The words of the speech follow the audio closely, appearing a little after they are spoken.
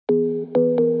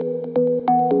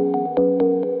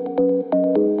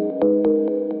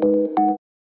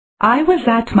I was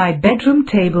at my bedroom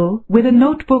table with a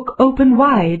notebook open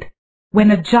wide when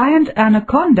a giant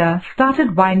anaconda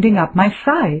started winding up my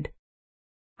side.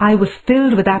 I was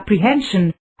filled with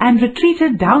apprehension and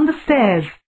retreated down the stairs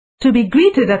to be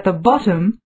greeted at the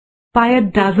bottom by a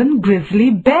dozen grizzly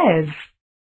bears.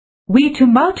 We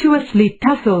tumultuously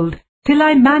tussled till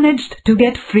I managed to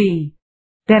get free.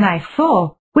 Then I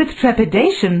saw, with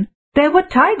trepidation, there were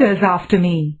tigers after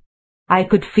me. I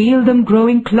could feel them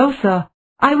growing closer.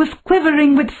 I was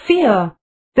quivering with fear.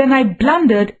 Then I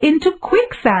blundered into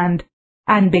quicksand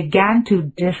and began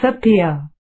to disappear.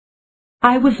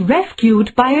 I was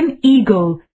rescued by an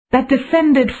eagle that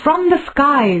descended from the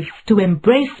skies to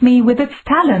embrace me with its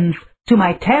talons, to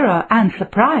my terror and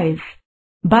surprise.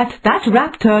 But that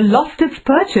raptor lost its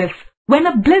purchase when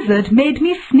a blizzard made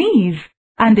me sneeze,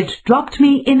 and it dropped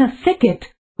me in a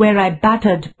thicket where I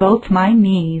battered both my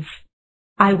knees.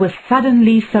 I was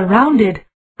suddenly surrounded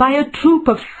by a troop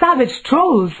of savage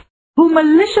trolls who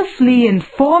maliciously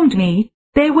informed me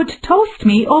they would toast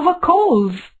me over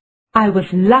coals. I was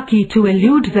lucky to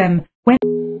elude them when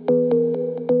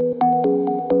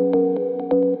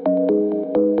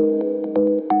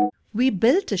We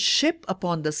built a ship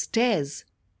upon the stairs,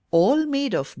 all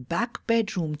made of back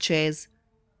bedroom chairs,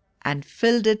 and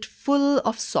filled it full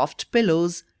of soft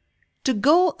pillows to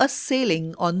go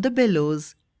a-sailing on the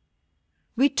billows.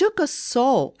 We took a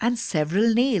saw and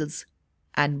several nails,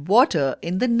 and water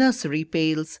in the nursery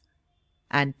pails.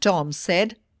 And Tom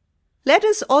said, "Let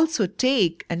us also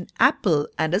take an apple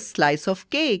and a slice of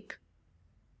cake,"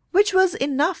 which was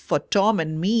enough for Tom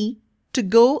and me to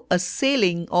go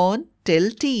a-sailing on till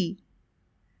tea.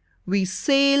 We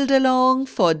sailed along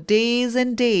for days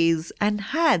and days and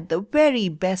had the very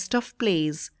best of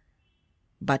plays.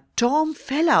 But Tom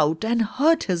fell out and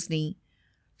hurt his knee,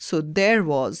 so there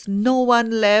was no one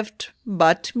left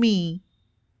but me.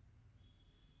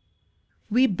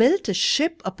 We built a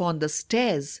ship upon the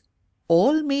stairs,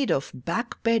 all made of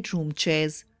back bedroom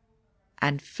chairs,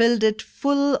 and filled it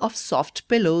full of soft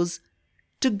pillows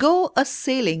to go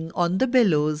a-sailing on the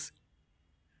billows.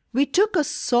 We took a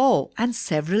saw and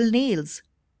several nails,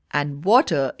 and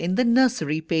water in the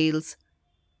nursery pails.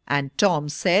 And Tom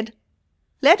said,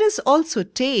 "Let us also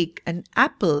take an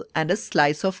apple and a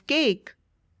slice of cake,"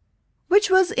 which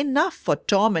was enough for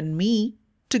Tom and me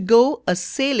to go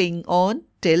a-sailing on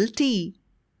till tea.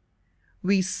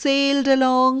 We sailed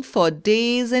along for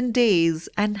days and days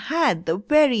and had the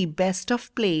very best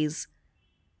of plays.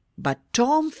 But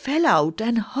Tom fell out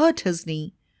and hurt his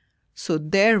knee, so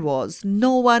there was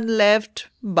no one left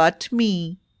but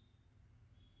me.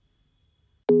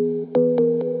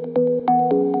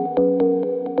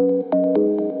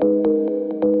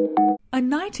 A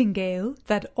nightingale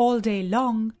that all day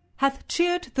long hath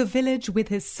cheered the village with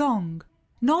his song,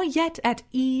 nor yet at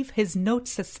eve his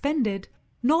notes suspended,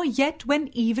 nor yet when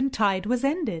eventide was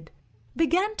ended,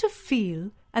 began to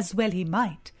feel, as well he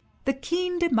might, the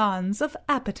keen demands of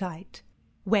appetite,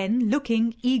 when,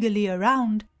 looking eagerly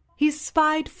around, he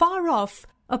spied far off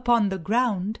upon the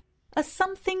ground a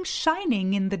something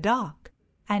shining in the dark,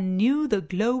 and knew the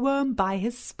glowworm by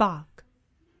his spark.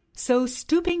 So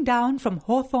stooping down from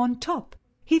hawthorn top,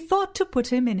 he thought to put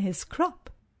him in his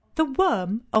crop. The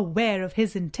worm, aware of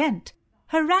his intent,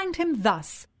 harangued him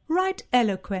thus, right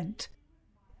eloquent: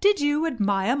 "Did you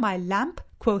admire my lamp,"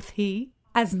 quoth he,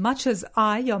 "as much as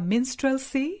I your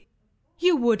minstrelsy?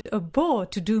 You would abhor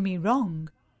to do me wrong,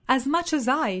 as much as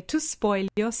I to spoil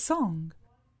your song.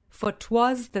 For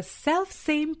 'twas the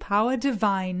self-same power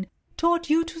divine taught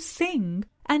you to sing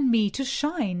and me to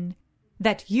shine,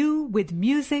 that you with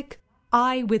music,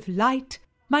 I with light,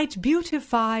 might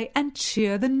beautify and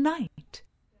cheer the night."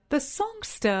 The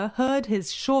songster heard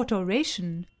his short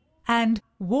oration, and,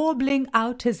 warbling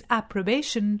out his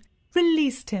approbation,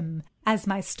 released him, as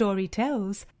my story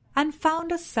tells, and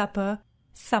found a supper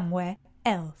somewhere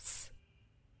else.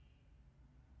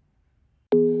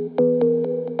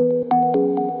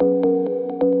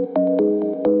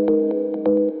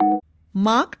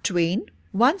 Mark Twain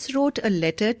once wrote a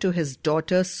letter to his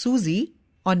daughter Susie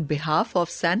on behalf of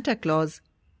Santa Claus.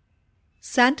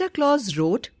 Santa Claus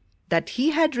wrote that he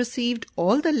had received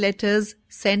all the letters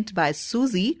sent by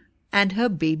Susie and her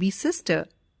baby sister.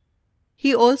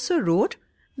 He also wrote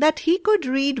that he could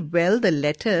read well the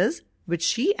letters which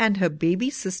she and her baby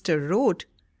sister wrote,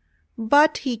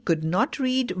 but he could not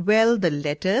read well the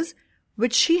letters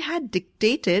which she had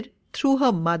dictated through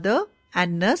her mother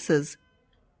and nurses.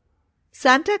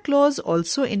 Santa Claus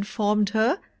also informed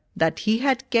her that he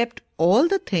had kept all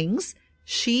the things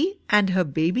she and her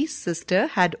baby sister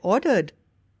had ordered.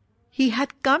 He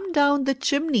had come down the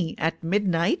chimney at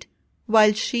midnight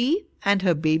while she and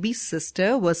her baby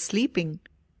sister were sleeping.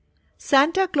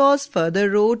 Santa Claus further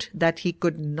wrote that he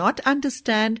could not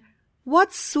understand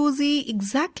what Susie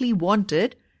exactly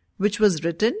wanted, which was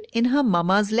written in her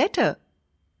mama's letter.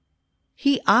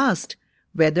 He asked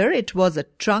whether it was a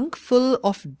trunk full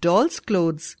of doll's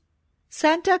clothes.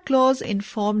 Santa Claus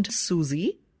informed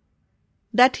Susie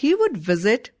that he would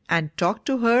visit and talk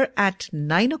to her at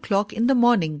 9 o'clock in the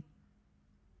morning.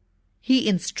 He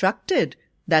instructed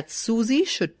that Susie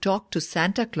should talk to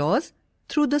Santa Claus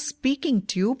through the speaking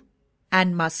tube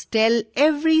and must tell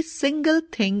every single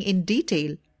thing in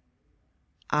detail.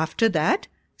 After that,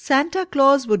 Santa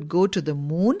Claus would go to the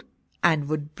moon and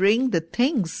would bring the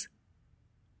things.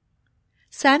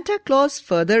 Santa Claus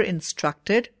further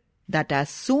instructed that as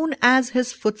soon as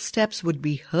his footsteps would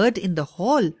be heard in the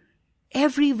hall,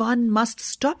 everyone must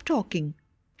stop talking.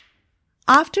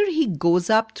 After he goes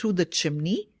up through the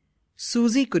chimney,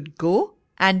 Susie could go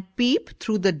and peep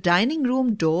through the dining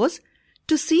room doors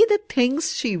to see the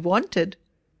things she wanted.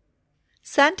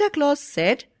 Santa Claus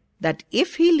said that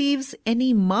if he leaves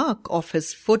any mark of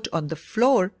his foot on the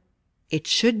floor, it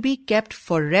should be kept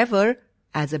forever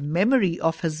as a memory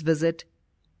of his visit.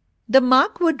 The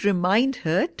mark would remind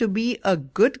her to be a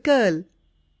good girl.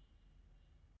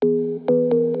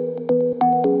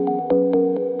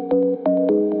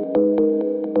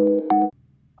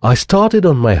 I started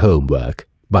on my homework,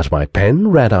 but my pen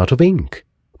ran out of ink.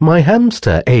 My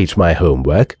hamster ate my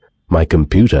homework, my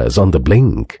computer's on the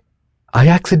blink. I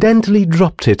accidentally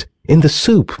dropped it in the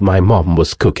soup my mom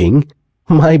was cooking.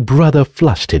 My brother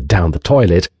flushed it down the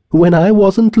toilet when I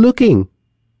wasn't looking.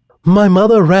 My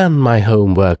mother ran my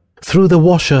homework through the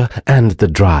washer and the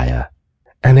dryer.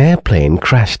 An airplane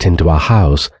crashed into our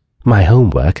house. My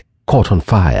homework caught on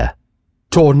fire.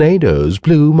 Tornadoes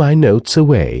blew my notes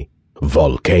away.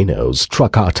 Volcanoes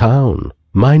struck our town.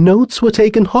 My notes were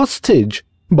taken hostage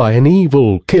by an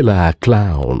evil killer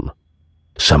clown.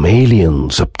 Some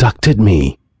aliens abducted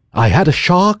me. I had a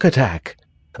shark attack.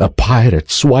 A pirate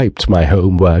swiped my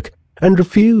homework and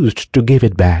refused to give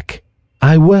it back.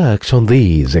 I worked on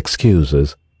these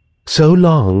excuses. So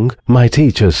long, my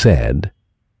teacher said,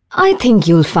 I think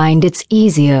you'll find it's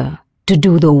easier to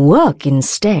do the work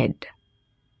instead.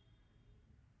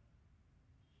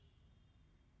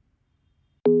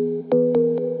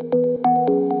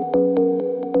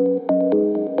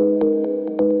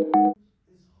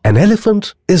 An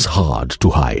elephant is hard to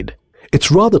hide. It's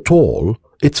rather tall,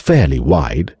 it's fairly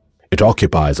wide. It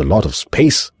occupies a lot of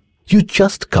space. You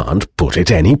just can't put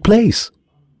it any place.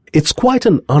 It's quite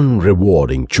an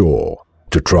unrewarding chore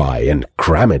to try and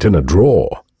cram it in a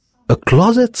drawer. A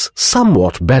closet's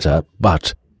somewhat better,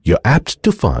 but you're apt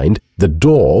to find the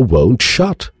door won't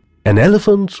shut. An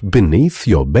elephant beneath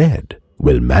your bed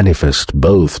will manifest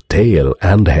both tail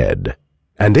and head.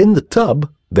 And in the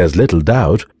tub, there's little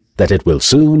doubt that it will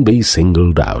soon be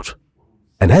singled out.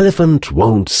 An elephant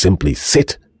won't simply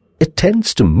sit. It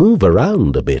tends to move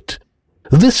around a bit.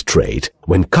 This trait,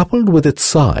 when coupled with its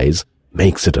size,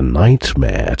 makes it a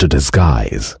nightmare to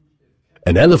disguise.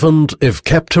 An elephant, if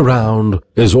kept around,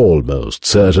 is almost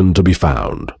certain to be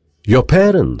found. Your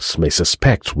parents may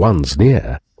suspect one's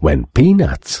near when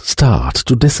peanuts start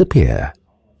to disappear.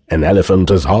 An elephant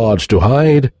is hard to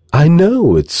hide. I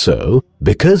know it's so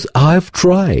because I've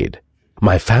tried.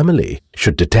 My family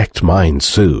should detect mine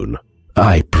soon.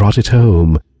 I brought it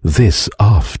home this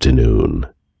afternoon.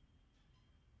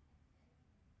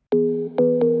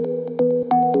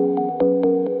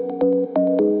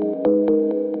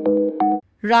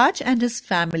 Raj and his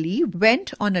family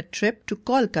went on a trip to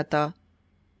Kolkata.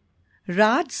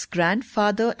 Raj's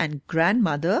grandfather and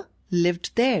grandmother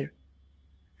lived there.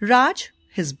 Raj,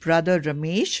 his brother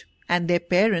Ramesh, and their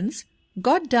parents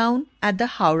got down at the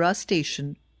Howrah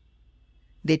station.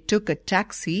 They took a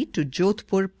taxi to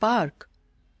Jodhpur Park.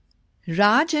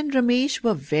 Raj and Ramesh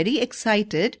were very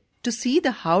excited to see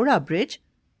the Howrah Bridge,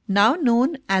 now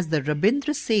known as the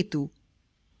Rabindra Setu.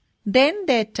 Then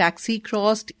their taxi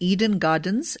crossed Eden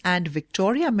Gardens and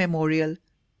Victoria Memorial.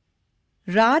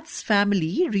 Raj's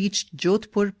family reached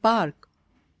Jodhpur Park.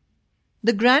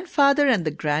 The grandfather and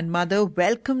the grandmother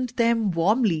welcomed them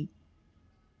warmly.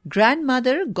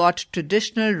 Grandmother got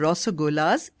traditional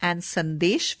rasagolas and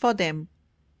sandesh for them.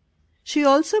 She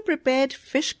also prepared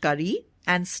fish curry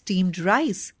and steamed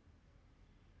rice.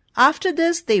 After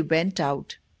this, they went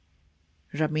out.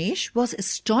 Ramesh was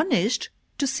astonished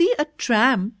to see a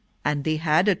tram, and they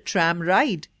had a tram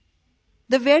ride.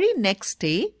 The very next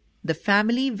day, the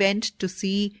family went to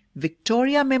see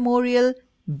Victoria Memorial,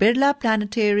 Birla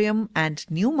Planetarium and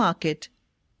Newmarket.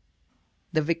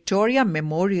 The Victoria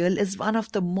Memorial is one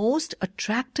of the most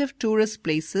attractive tourist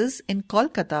places in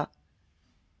Kolkata.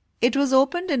 It was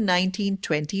opened in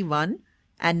 1921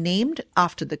 and named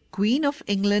after the Queen of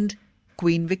England,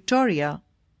 Queen Victoria.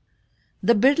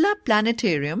 The Birla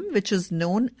Planetarium, which is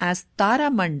known as Tara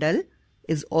Mandal,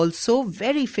 is also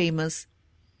very famous.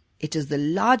 It is the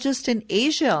largest in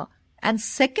Asia and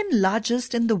second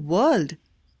largest in the world.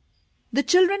 The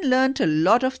children learnt a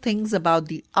lot of things about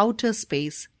the outer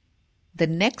space. The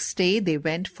next day they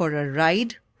went for a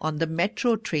ride on the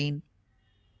metro train.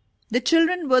 The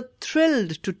children were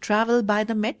thrilled to travel by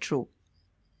the metro.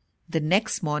 The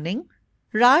next morning,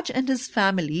 Raj and his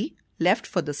family left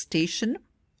for the station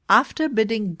after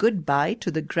bidding goodbye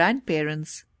to the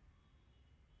grandparents.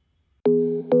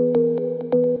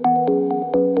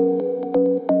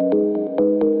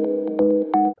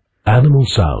 Animal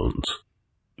sounds.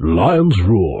 Lions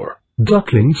roar,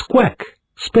 ducklings quack,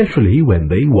 especially when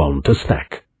they want a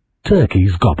snack.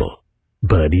 Turkeys gobble,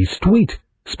 birdies tweet,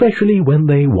 especially when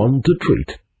they want a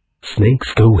treat.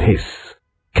 Snakes go hiss,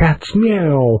 cats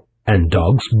meow, and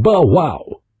dogs bow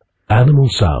wow. Animal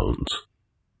sounds.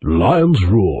 Lions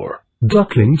roar,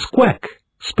 ducklings quack,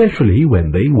 especially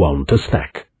when they want a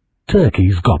snack.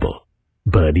 Turkeys gobble,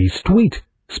 birdies tweet,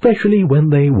 especially when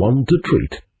they want a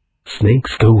treat.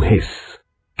 Snakes go hiss,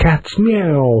 cats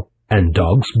meow, and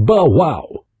dogs bow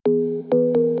wow.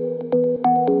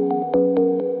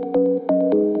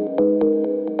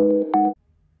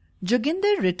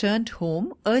 Joginder returned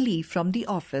home early from the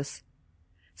office.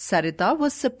 Sarita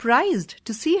was surprised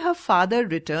to see her father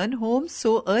return home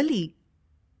so early.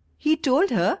 He told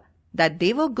her that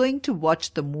they were going to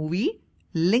watch the movie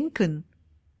Lincoln.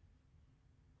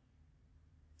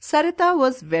 Sarita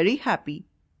was very happy.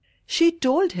 She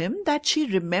told him that she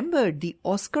remembered the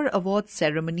Oscar Awards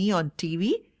ceremony on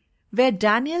TV, where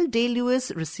Daniel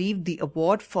Day-Lewis received the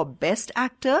award for Best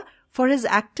Actor for his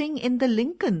acting in the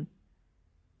Lincoln.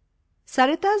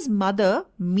 Sarita's mother,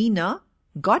 Meena,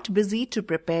 got busy to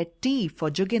prepare tea for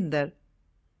Joginder.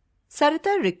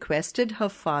 Sarita requested her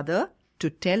father to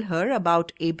tell her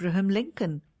about Abraham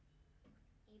Lincoln.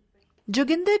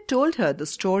 Joginder told her the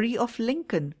story of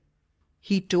Lincoln.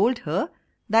 He told her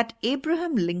that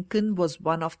Abraham Lincoln was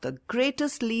one of the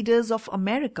greatest leaders of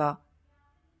America.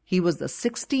 He was the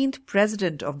 16th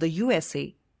President of the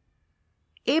USA.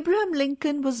 Abraham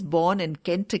Lincoln was born in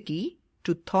Kentucky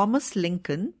to Thomas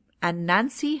Lincoln and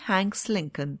Nancy Hanks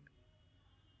Lincoln.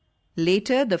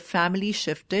 Later, the family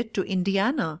shifted to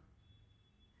Indiana.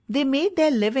 They made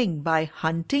their living by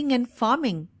hunting and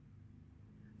farming.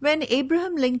 When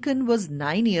Abraham Lincoln was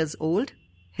 9 years old,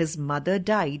 his mother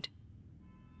died.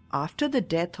 After the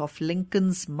death of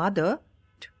Lincoln's mother,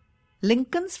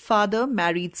 Lincoln's father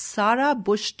married Sarah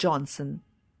Bush Johnson.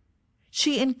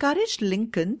 She encouraged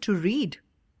Lincoln to read.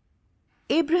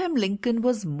 Abraham Lincoln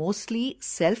was mostly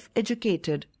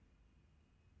self-educated.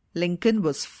 Lincoln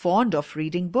was fond of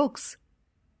reading books.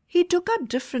 He took up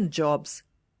different jobs.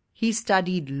 He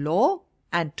studied law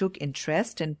and took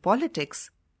interest in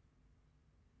politics.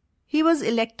 He was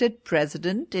elected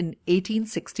president in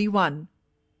 1861.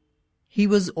 He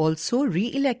was also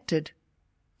re-elected.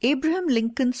 Abraham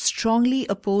Lincoln strongly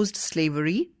opposed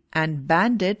slavery and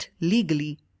banned it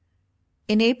legally.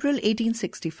 In April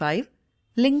 1865,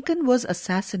 Lincoln was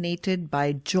assassinated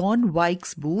by John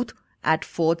Wilkes Booth at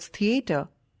Ford's Theatre.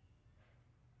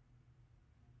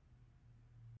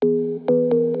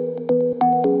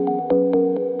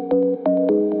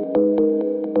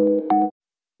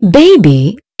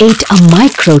 Baby ate a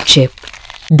microchip,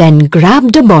 then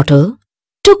grabbed a bottle,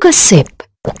 took a sip.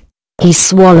 He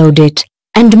swallowed it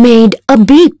and made a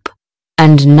beep.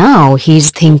 And now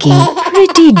he's thinking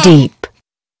pretty deep.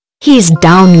 He's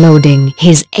downloading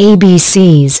his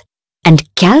ABCs and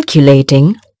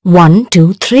calculating 1, 2,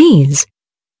 3s.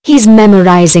 He's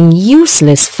memorizing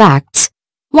useless facts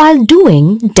while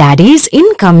doing Daddy's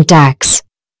income tax.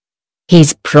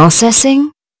 He's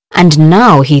processing, and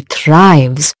now he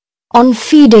thrives on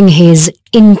feeding his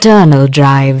internal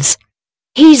drives.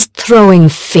 He's throwing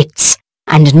fits,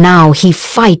 and now he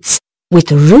fights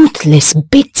with ruthless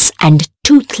bits and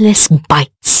toothless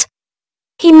bites.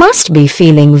 He must be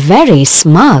feeling very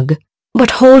smug,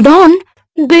 but hold on,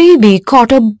 baby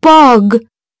caught a bug.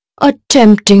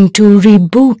 Attempting to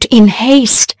reboot in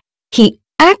haste, he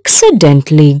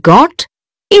accidentally got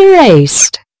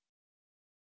erased.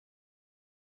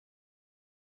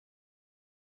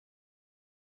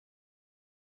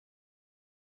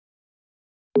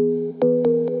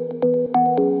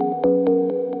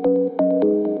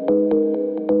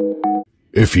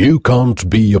 If you can't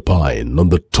be a pine on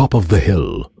the top of the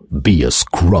hill, be a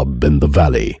scrub in the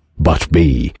valley, but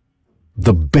be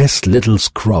the best little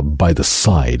scrub by the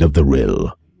side of the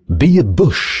rill. Be a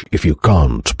bush if you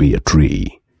can't be a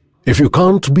tree. If you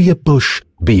can't be a bush,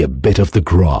 be a bit of the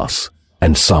grass,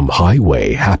 and some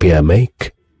highway happier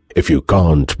make. If you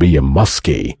can't be a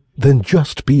muskie, then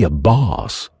just be a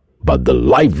bass, but the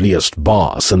liveliest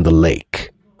bass in the lake.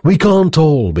 We can't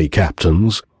all be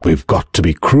captains, we've got to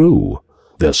be crew.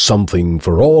 There's something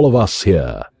for all of us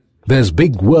here. There's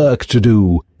big work to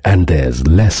do, and there's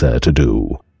lesser to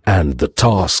do, and the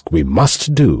task we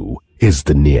must do is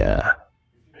the near.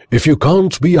 If you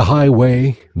can't be a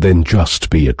highway, then just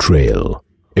be a trail.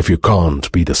 If you can't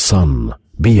be the sun,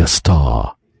 be a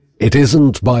star. It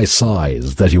isn't by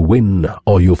size that you win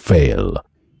or you fail.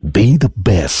 Be the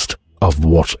best of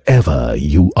whatever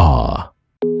you are.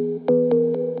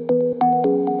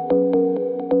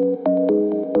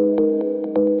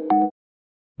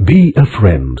 Be a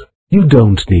friend. You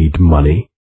don't need money.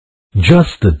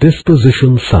 Just the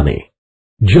disposition sunny.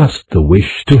 Just the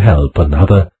wish to help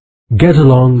another. Get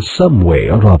along some way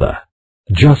or other.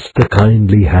 Just the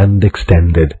kindly hand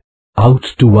extended out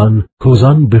to one who's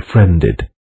unbefriended.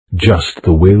 Just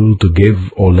the will to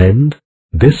give or lend.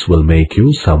 This will make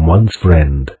you someone's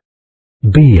friend.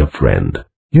 Be a friend.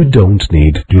 You don't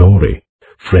need glory.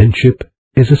 Friendship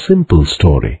is a simple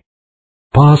story.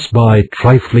 Pass by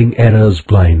trifling errors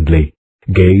blindly.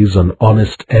 Gaze on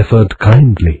honest effort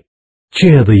kindly.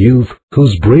 Cheer the youth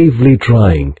who's bravely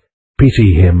trying.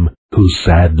 Pity him who's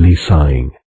sadly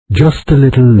sighing. Just a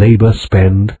little labor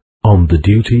spend on the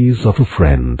duties of a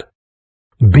friend.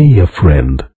 Be a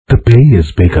friend. The pay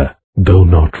is bigger, though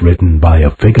not written by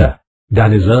a figure,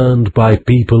 than is earned by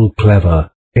people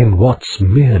clever in what's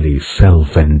merely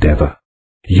self-endeavor.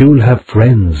 You'll have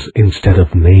friends instead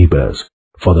of neighbors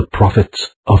for the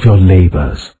profits of your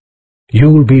labors.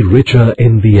 You'll be richer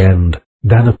in the end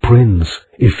than a prince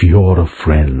if you're a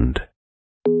friend.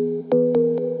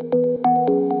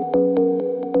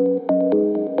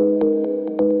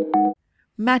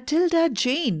 Matilda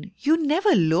Jane, you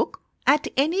never look at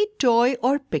any toy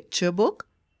or picture book.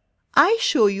 I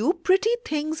show you pretty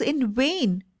things in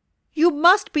vain. You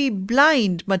must be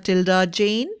blind, Matilda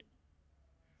Jane.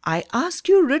 I ask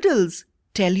you riddles,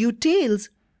 tell you tales,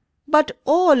 but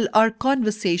all our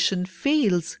conversation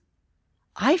fails.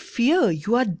 I fear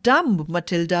you are dumb,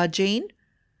 Matilda Jane.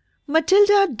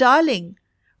 Matilda, darling,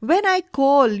 when I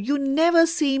call, you never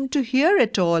seem to hear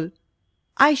at all.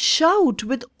 I shout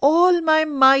with all my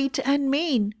might and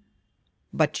main.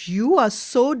 But you are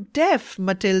so deaf,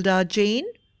 Matilda Jane.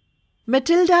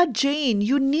 Matilda Jane,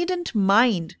 you needn't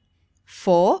mind,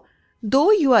 for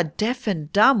though you are deaf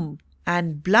and dumb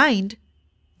and blind,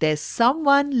 there's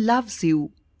someone loves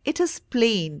you, it is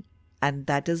plain, and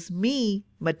that is me,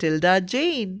 Matilda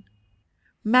Jane.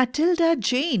 Matilda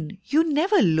Jane, you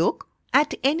never look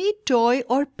at any toy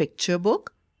or picture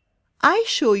book. I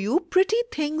show you pretty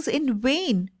things in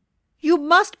vain. You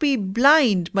must be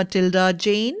blind, Matilda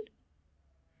Jane.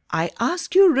 I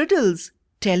ask you riddles,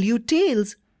 tell you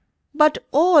tales, but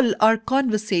all our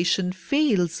conversation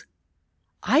fails.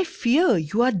 I fear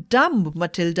you are dumb,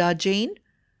 Matilda Jane.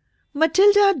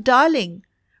 Matilda, darling,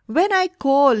 when I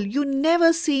call, you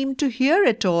never seem to hear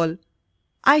at all.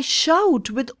 I shout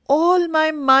with all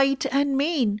my might and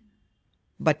main.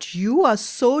 But you are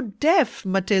so deaf,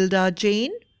 Matilda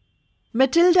Jane.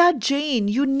 Matilda Jane,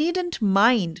 you needn't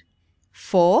mind,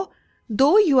 for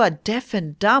though you are deaf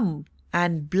and dumb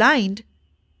and blind,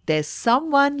 there's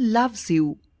someone loves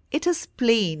you, it is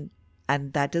plain,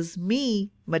 and that is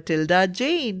me, Matilda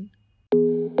Jane.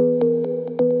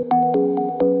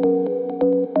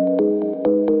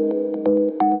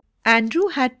 Andrew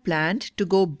had planned to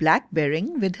go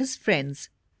blackberrying with his friends.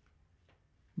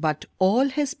 But all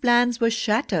his plans were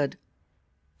shattered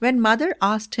when Mother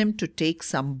asked him to take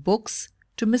some books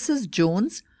to Mrs.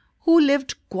 Jones, who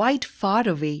lived quite far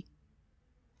away.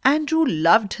 Andrew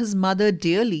loved his mother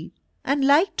dearly and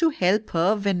liked to help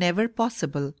her whenever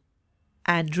possible.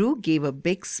 Andrew gave a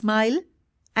big smile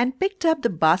and picked up the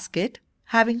basket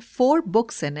having 4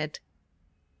 books in it.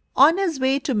 On his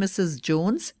way to Mrs.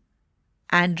 Jones,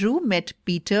 Andrew met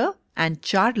Peter and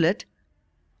Charlotte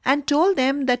and told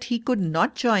them that he could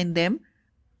not join them,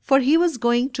 for he was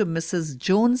going to Mrs.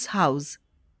 Jones' house.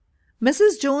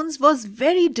 Mrs. Jones was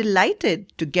very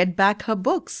delighted to get back her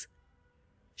books.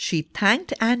 She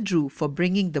thanked Andrew for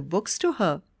bringing the books to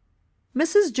her.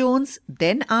 Mrs. Jones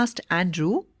then asked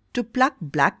Andrew to pluck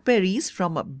blackberries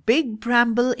from a big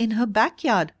bramble in her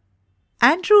backyard.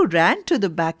 Andrew ran to the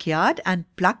backyard and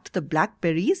plucked the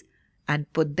blackberries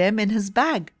and put them in his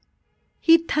bag.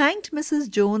 He thanked Mrs.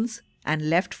 Jones and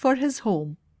left for his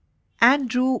home.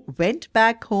 Andrew went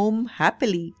back home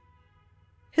happily.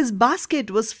 His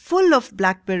basket was full of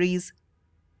blackberries.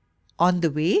 On the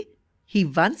way, he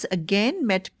once again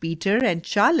met Peter and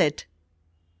Charlotte.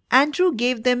 Andrew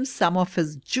gave them some of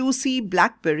his juicy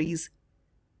blackberries.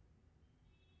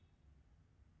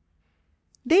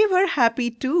 They were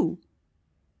happy too.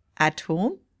 At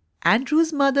home,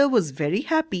 Andrew's mother was very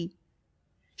happy.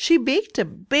 She baked a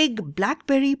big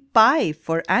blackberry pie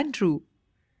for Andrew.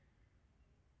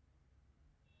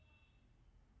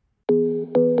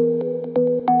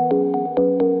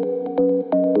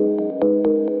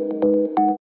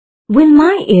 Will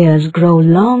my ears grow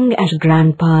long as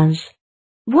Grandpa's?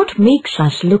 What makes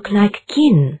us look like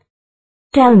kin?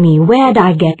 Tell me, where'd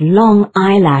I get long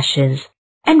eyelashes?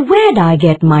 And where'd I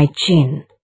get my chin?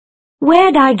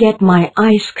 Where'd I get my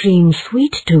ice cream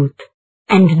sweet tooth?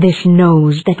 And this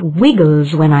nose that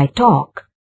wiggles when I talk?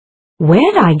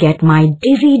 Where'd I get my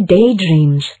dizzy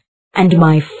daydreams? And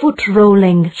my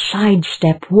foot-rolling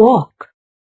sidestep walk?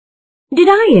 Did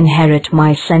I inherit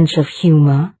my sense of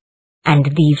humor? And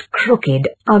these crooked,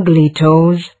 ugly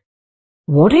toes?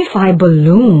 What if I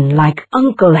balloon like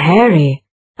Uncle Harry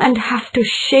and have to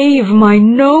shave my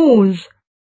nose?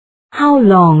 How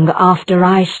long after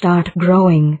I start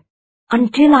growing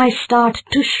until I start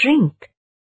to shrink?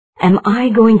 Am I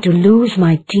going to lose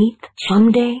my teeth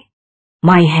someday?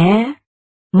 My hair?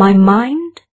 My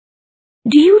mind?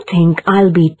 Do you think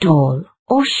I'll be tall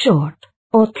or short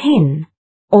or thin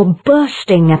or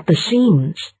bursting at the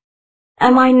seams?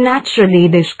 Am I naturally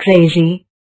this crazy?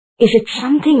 Is it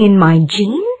something in my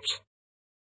genes?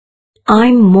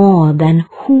 I'm more than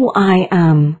who I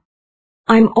am.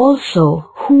 I'm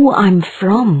also who I'm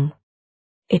from.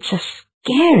 It's a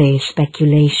scary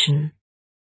speculation.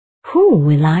 Who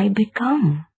will I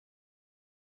become?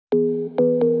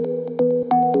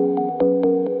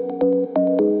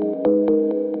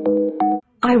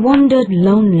 I wandered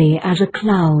lonely as a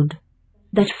cloud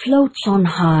that floats on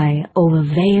high over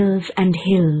vales and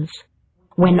hills,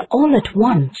 when all at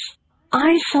once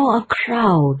I saw a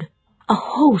crowd, a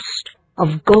host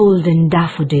of golden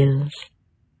daffodils.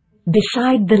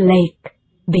 Beside the lake,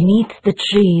 beneath the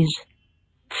trees,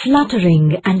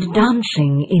 fluttering and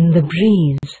dancing in the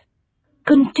breeze,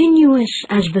 continuous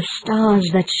as the stars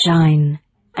that shine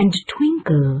and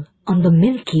twinkle on the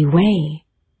Milky Way,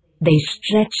 they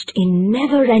stretched in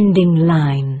never-ending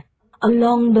line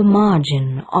along the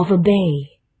margin of a bay.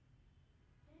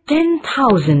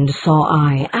 10,000 saw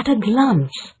I at a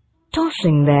glance,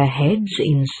 tossing their heads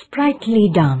in sprightly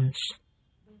dance.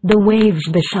 The waves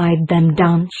beside them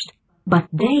danced, but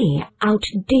they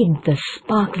outdid the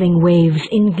sparkling waves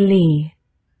in glee.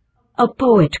 A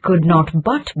poet could not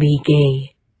but be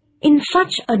gay in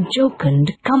such a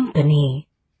jocund company.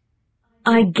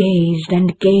 I gazed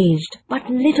and gazed, but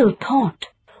little thought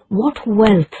what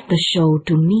wealth the show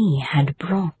to me had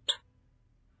brought.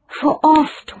 For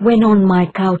oft when on my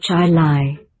couch I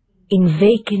lie, in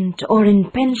vacant or in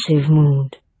pensive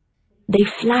mood, they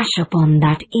flash upon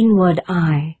that inward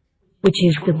eye, which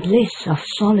is the bliss of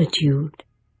solitude,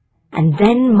 and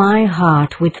then my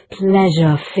heart with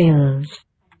pleasure fills,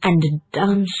 and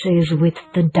dances with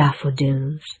the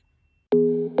daffodils.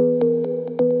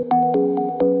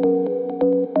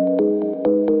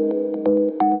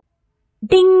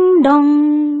 Ding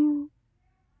dong,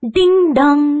 ding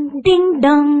dong, ding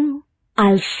dong,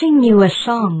 I'll sing you a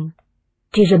song.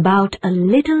 'Tis about a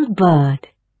little bird.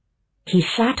 He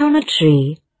sat on a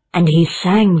tree, and he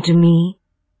sang to me,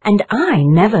 and I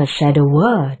never said a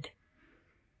word.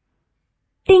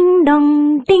 Ding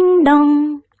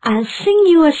dong, I'll sing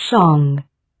you a song.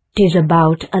 'Tis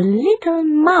about a little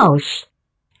mouse.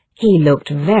 He looked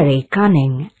very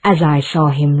cunning as I saw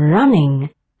him running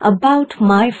about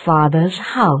my father's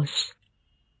house.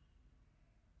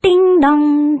 Ding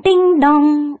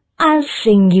dong, I'll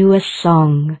sing you a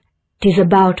song. 'Tis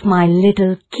about my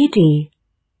little kitty.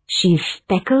 She's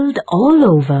speckled all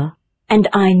over, and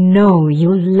I know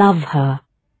you'll love her,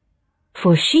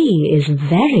 for she is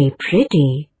very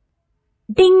pretty.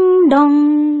 Ding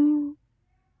dong,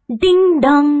 ding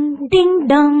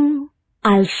dong,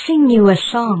 I'll sing you a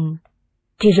song.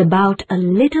 'Tis about a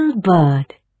little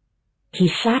bird. He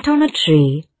sat on a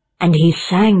tree, and he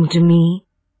sang to me,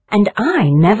 and I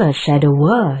never said a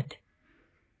word.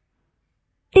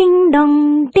 Ding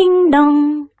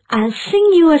dong, I'll sing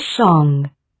you a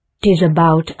song. 'Tis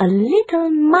about a little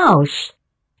mouse.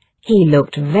 He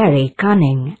looked very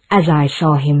cunning as I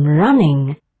saw him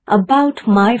running about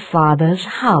my father's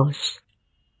house.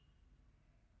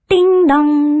 Ding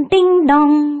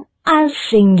dong, I'll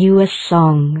sing you a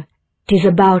song. 'Tis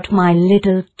about my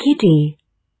little kitty.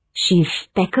 She's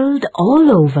speckled all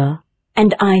over,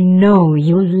 and I know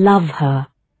you'll love her,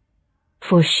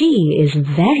 for she is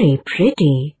very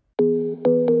pretty.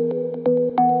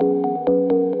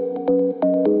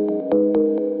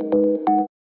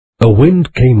 A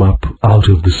wind came up out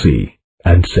of the sea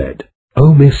and said,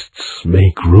 "O mists,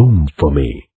 make room for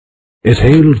me." It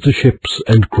hailed the ships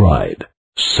and cried,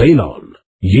 "Sail on,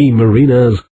 ye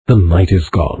mariners, the night is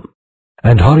gone,"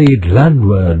 and hurried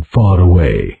landward far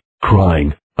away,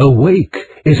 crying, "Awake,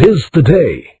 it is the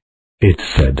day." It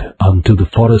said unto the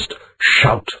forest,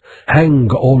 "Shout,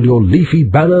 hang all your leafy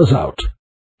banners out."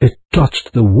 It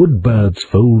touched the wood bird's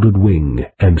folded wing,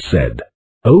 and said,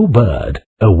 "O bird,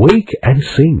 awake and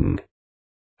sing."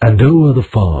 And o'er the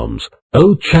farms,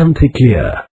 O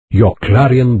chanticleer, your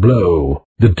clarion blow,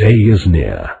 the day is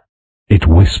near. It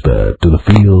whispered to the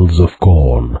fields of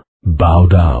corn, Bow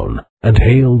down, and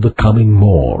hail the coming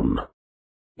morn.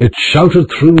 It shouted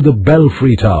through the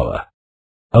belfry tower,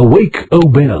 Awake, O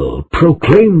bell,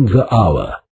 proclaim the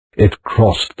hour. It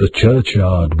crossed the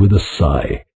churchyard with a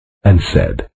sigh, and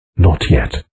said, Not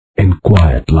yet, in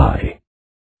quiet lie.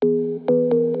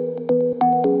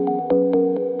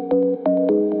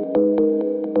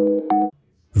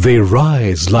 They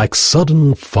rise like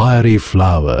sudden fiery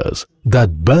flowers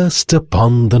that burst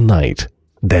upon the night,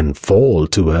 then fall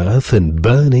to earth in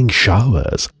burning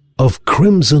showers of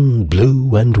crimson,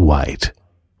 blue, and white.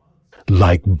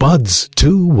 Like buds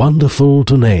too wonderful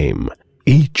to name,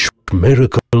 each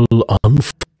miracle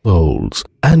unfolds,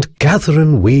 and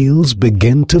Catherine wheels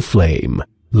begin to flame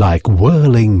like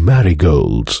whirling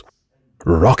marigolds.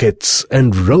 Rockets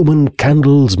and Roman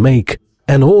candles make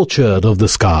an orchard of the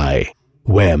sky,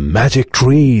 where magic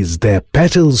trees their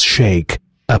petals shake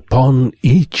upon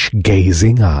each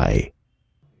gazing eye.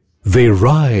 They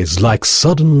rise like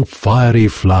sudden fiery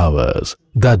flowers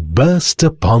that burst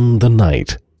upon the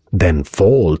night, then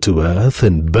fall to earth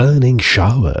in burning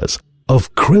showers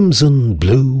of crimson,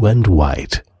 blue, and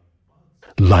white.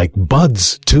 Like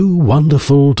buds too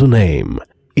wonderful to name,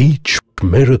 each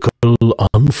miracle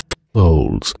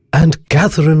unfolds, and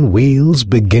Catherine wheels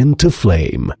begin to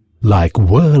flame like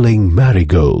whirling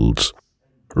marigolds.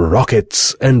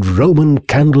 Rockets and Roman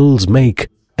candles make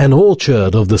an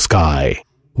orchard of the sky,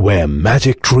 where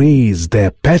magic trees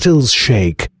their petals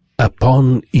shake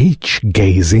upon each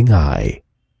gazing eye.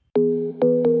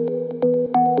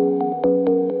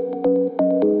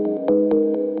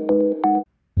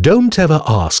 Don't ever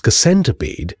ask a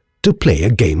centipede to play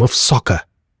a game of soccer.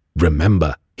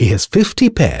 Remember, he has 50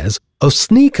 pairs of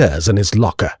sneakers in his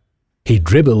locker. He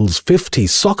dribbles 50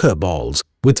 soccer balls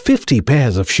with 50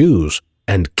 pairs of shoes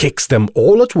and kicks them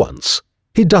all at once.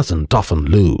 He doesn't often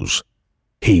lose.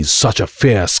 He's such a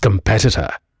fierce competitor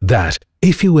that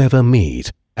if you ever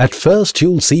meet, at first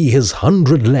you'll see his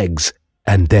 100 legs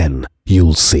and then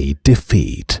you'll see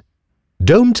defeat.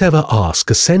 Don't ever ask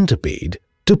a centipede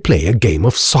to play a game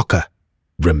of soccer.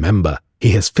 Remember,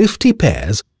 he has 50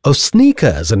 pairs of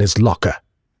sneakers in his locker.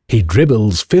 He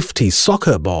dribbles 50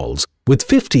 soccer balls with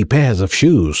 50 pairs of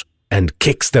shoes and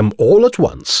kicks them all at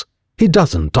once. He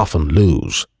doesn't often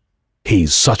lose.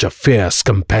 He's such a fierce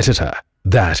competitor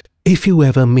that if you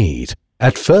ever meet,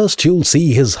 at first you'll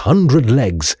see his 100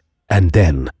 legs and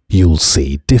then you'll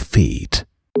see defeat.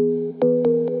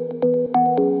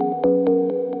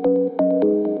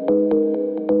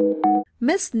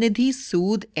 Miss Nidhi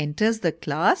Sood enters the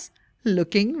class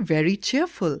looking very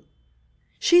cheerful.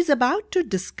 She's about to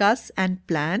discuss and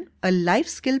plan a life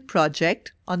skill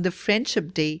project on the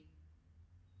Friendship Day.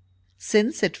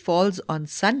 Since it falls on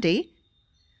Sunday,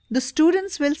 the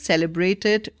students will celebrate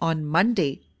it on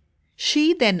Monday.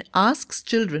 She then asks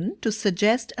children to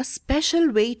suggest a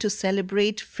special way to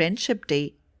celebrate Friendship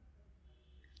Day.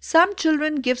 Some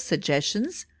children give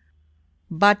suggestions,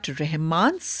 but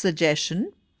Rehman's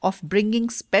suggestion of bringing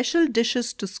special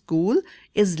dishes to school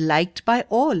is liked by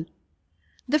all.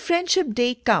 The Friendship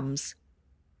Day comes.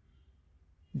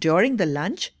 During the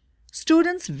lunch,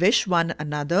 students wish one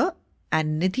another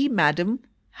and Nidhi Madam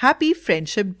Happy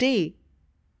Friendship Day.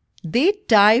 They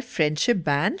tie friendship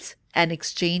bands and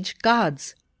exchange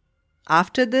cards.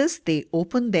 After this, they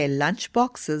open their lunch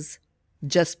boxes.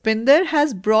 Jaspinder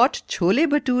has brought chole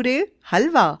bhature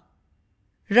halwa.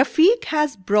 Rafiq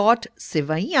has brought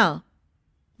sivaiyan.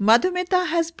 Madhumita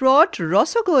has brought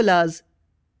rosagolas.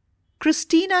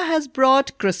 Christina has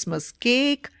brought Christmas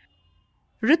cake.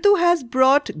 Ritu has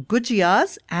brought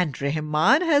gujiyas and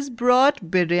Rehman has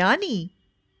brought biryani.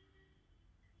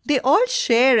 They all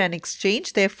share and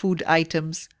exchange their food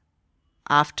items.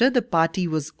 After the party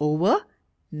was over,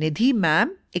 Nidhi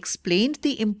ma'am explained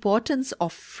the importance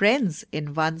of friends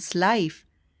in one's life.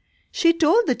 She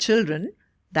told the children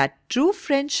that true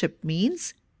friendship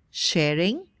means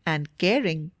sharing and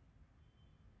caring.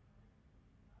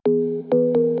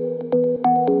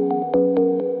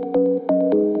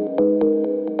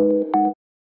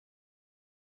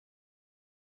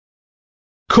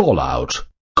 Call out,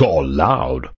 call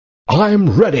loud,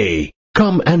 I'm ready,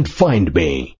 come and find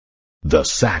me. The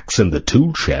sacks in the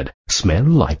tool shed smell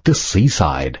like the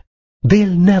seaside.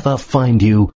 They'll never find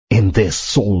you in this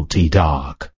salty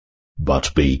dark.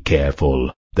 But be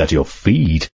careful that your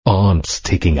feet aren't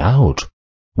sticking out.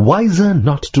 Wiser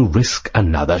not to risk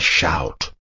another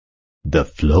shout. The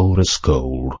floor is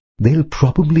cold. They'll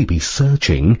probably be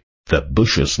searching the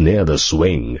bushes near the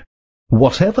swing.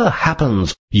 Whatever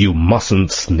happens, you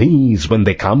mustn't sneeze when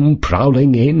they come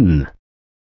prowling in.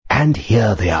 And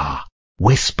here they are,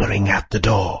 whispering at the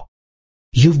door.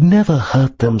 You've never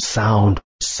heard them sound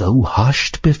so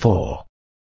hushed before.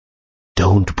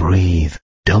 Don't breathe,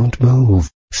 don't move,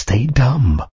 stay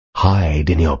dumb, hide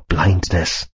in your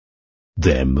blindness.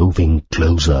 They're moving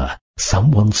closer,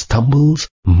 someone stumbles,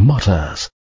 mutters.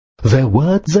 Their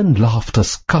words and laughter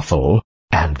scuffle,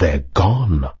 and they're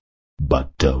gone.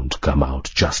 But don't come out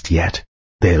just yet,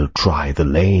 they'll try the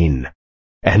lane,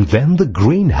 and then the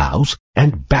greenhouse,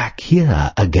 and back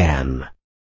here again.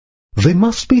 They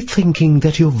must be thinking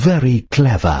that you're very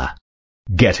clever,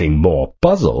 getting more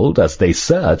puzzled as they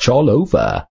search all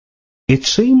over. It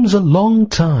seems a long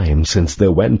time since they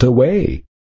went away.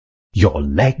 Your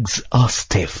legs are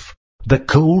stiff, the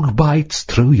cold bites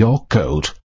through your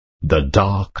coat, the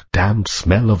dark, damp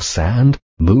smell of sand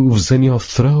moves in your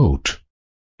throat.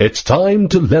 It's time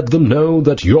to let them know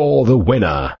that you're the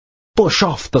winner. Push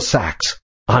off the sacks,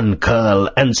 uncurl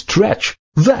and stretch,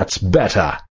 that's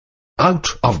better. Out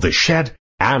of the shed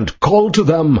and call to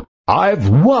them, I've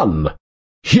won.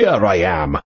 Here I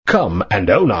am, come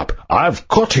and own up, I've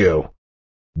caught you.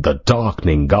 The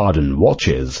darkening garden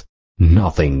watches,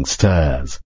 nothing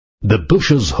stirs. The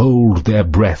bushes hold their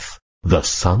breath, the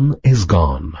sun is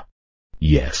gone.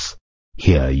 Yes,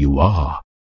 here you are,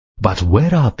 but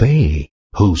where are they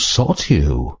who sought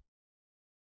you?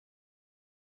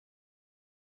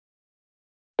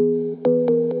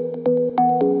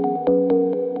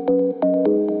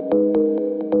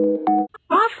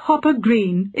 Grasshopper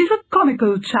Green is a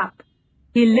comical chap.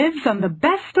 He lives on the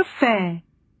best of fare.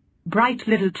 Bright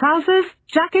little trousers,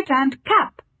 jacket and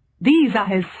cap, these are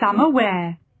his summer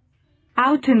wear.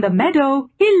 Out in the meadow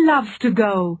he loves to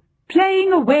go,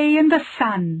 playing away in the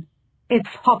sun. It's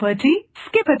hopperty,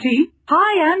 skipperty,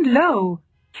 high and low,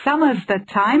 summer's the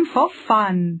time for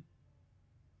fun.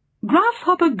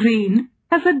 Grasshopper Green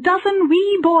has a dozen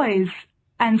wee boys,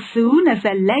 and soon as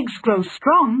their legs grow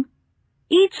strong,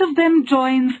 each of them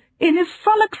joins in his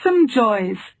frolicsome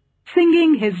joys,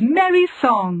 singing his merry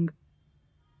song.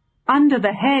 Under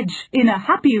the hedge in a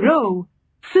happy row,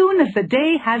 soon as the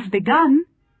day has begun,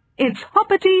 it's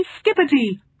hoppity,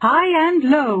 skipperty, high and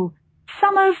low,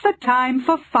 summer's the time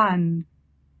for fun.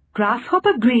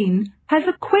 Grasshopper Green has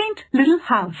a quaint little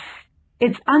house.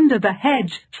 It's under the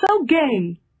hedge, so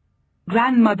gay.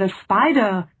 Grandmother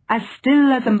Spider, as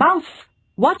still as a mouse,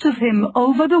 watches him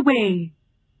over the way.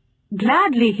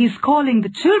 Gladly he's calling the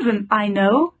children, I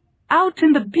know, out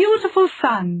in the beautiful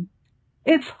sun.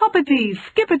 It's hoppity,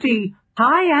 skipperty,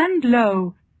 high and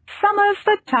low, summer's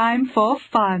the time for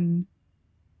fun.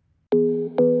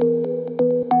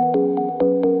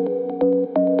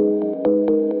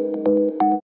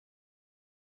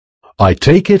 I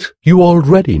take it you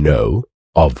already know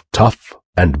of tough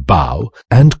and bow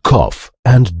and cough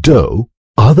and doe.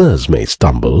 Others may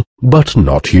stumble, but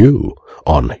not you,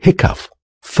 on hiccough,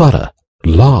 thorough,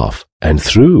 laugh and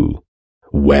through.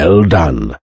 Well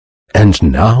done. And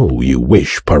now you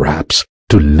wish, perhaps,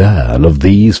 to learn of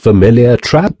these familiar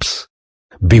traps?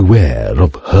 Beware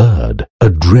of herd,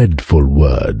 a dreadful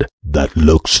word that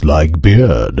looks like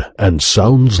beard and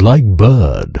sounds like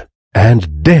bird,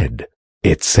 and dead,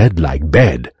 it's said like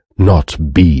bed, not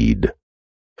bead.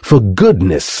 For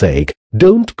goodness sake,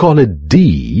 don't call it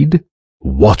deed.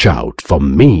 Watch out for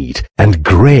meat and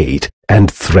great and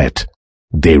threat.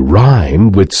 They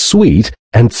rhyme with sweet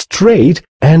and straight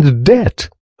and debt.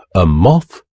 A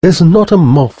moth is not a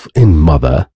moth in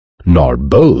mother, nor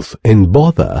both in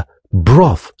bother,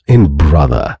 broth in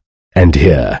brother. And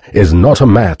here is not a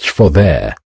match for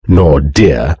there, nor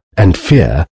dear and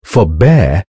fear for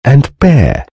bear and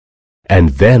pear.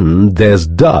 And then there's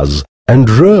does and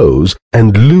rose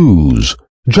and lose.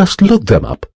 Just look them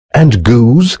up, and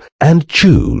goose and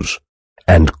choose.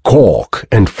 And cork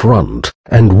and front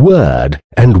and word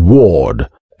and ward,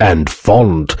 and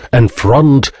font and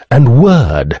front and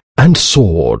word and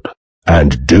sword,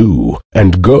 and do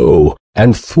and go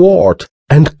and thwart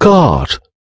and cart.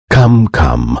 Come,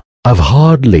 come, I've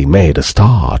hardly made a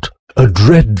start. A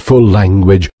dreadful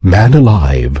language, man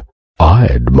alive.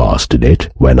 I'd mastered it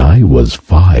when I was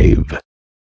 5.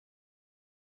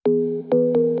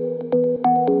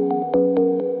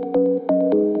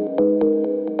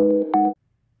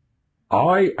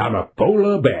 I am a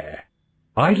polar bear.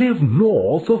 I live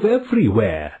north of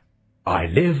everywhere. I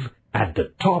live at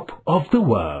the top of the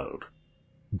world.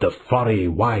 The furry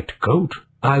white coat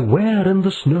I wear in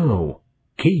the snow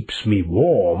keeps me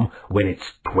warm when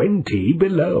it's 20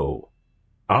 below.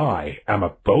 I am a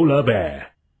polar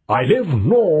bear. I live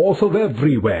north of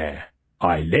everywhere.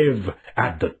 I live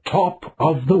at the top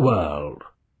of the world.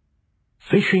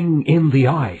 Fishing in the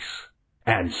ice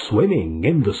and swimming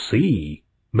in the sea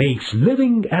makes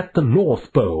living at the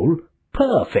North Pole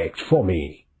perfect for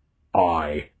me.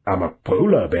 I am a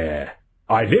polar bear.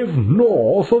 I live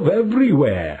north of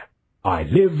everywhere. I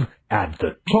live at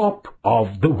the top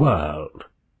of the world.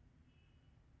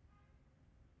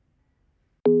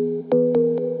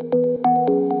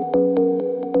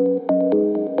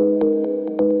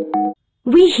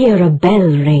 We hear a bell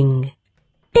ring.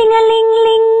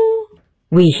 Ting-a-ling-ling.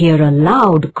 We hear a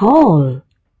loud call.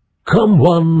 Come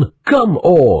one, come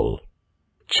all.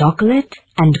 Chocolate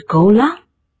and cola,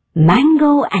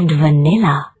 mango and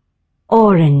vanilla,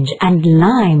 orange and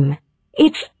lime.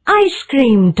 It's ice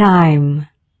cream time.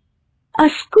 A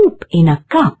scoop in a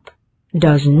cup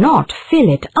does not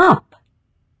fill it up.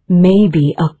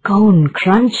 Maybe a cone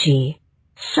crunchy,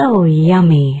 so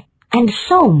yummy and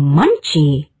so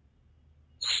munchy.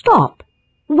 Stop,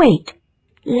 wait,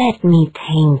 let me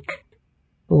think.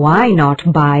 Why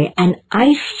not buy an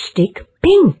ice stick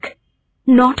pink?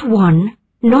 Not one,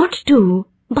 not two,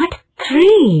 but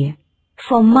 3,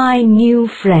 for my new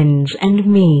friends and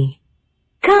me.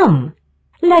 Come,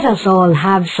 let us all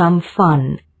have some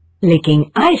fun,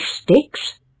 licking ice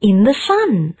sticks in the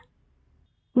sun.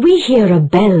 We hear a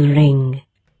bell ring.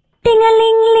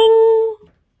 Ting-a-ling-ling.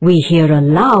 We hear a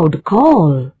loud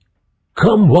call.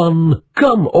 Come one,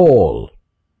 come all.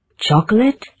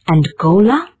 Chocolate and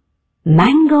cola,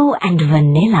 mango and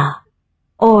vanilla,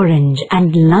 orange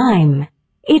and lime.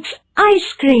 It's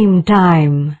ice cream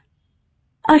time.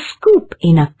 A scoop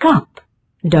in a cup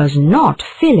does not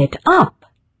fill it up.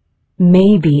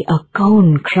 Maybe a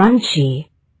cone crunchy,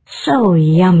 so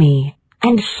yummy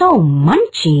and so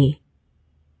munchy.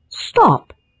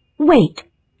 Stop, wait,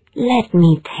 let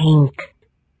me think.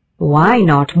 Why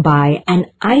not buy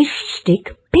an ice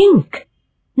stick pink?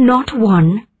 Not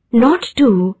one, not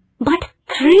two, but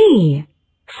 3,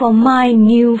 for my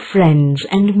new friends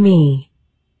and me.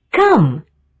 Come,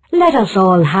 let us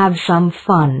all have some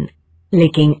fun,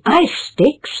 licking ice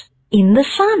sticks in the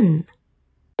sun.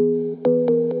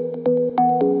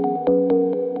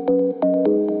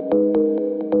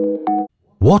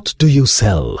 What do you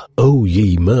sell, O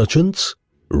ye merchants?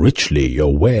 Richly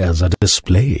your wares are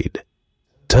displayed.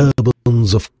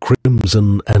 Turbans of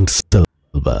crimson and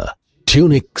silver,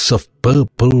 tunics of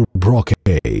purple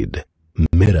brocade,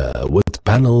 mirror with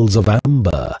panels of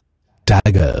amber,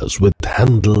 daggers with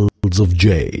handles of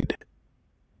jade.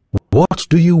 What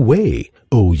do you weigh,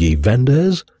 O ye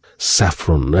vendors?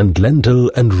 Saffron and lentil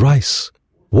and rice.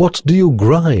 What do you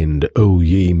grind, O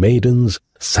ye maidens?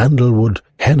 Sandalwood,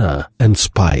 henna and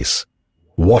spice.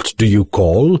 What do you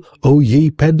call, O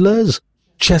ye peddlers?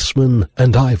 Chessmen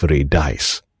and ivory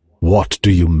dice. What do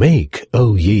you make,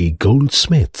 O ye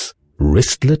goldsmiths?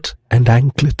 Wristlet and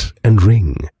anklet and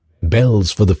ring,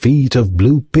 bells for the feet of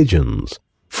blue pigeons,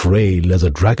 frail as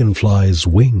a dragonfly's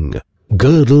wing,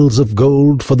 girdles of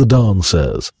gold for the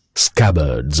dancers,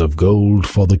 scabbards of gold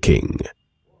for the king.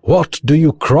 What do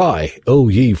you cry, O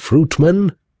ye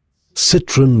fruitmen?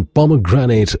 Citron,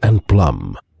 pomegranate and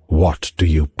plum. What do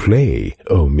you play,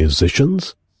 O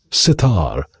musicians?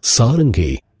 Sitar,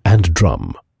 sarangi and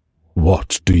drum.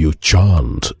 What do you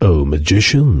chant, O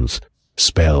magicians?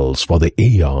 Spells for the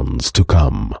eons to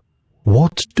come.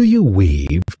 What do you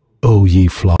weave, O ye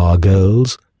flower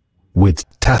girls? With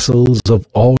tassels of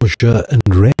osier and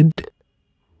red?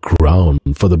 Crown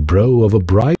for the brow of a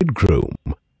bridegroom,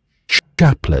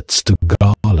 chaplets to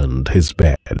garland his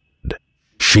bed,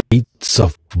 sheets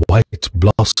of white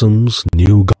blossoms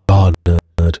new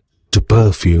garnered to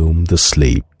perfume the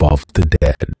sleep of the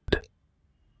dead.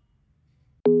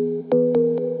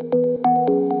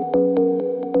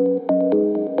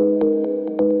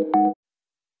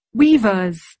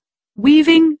 Weavers,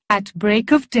 weaving at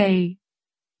break of day.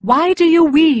 Why do you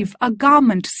weave a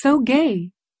garment so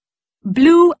gay?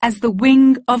 Blue as the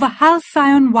wing of a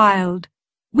halcyon wild,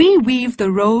 we weave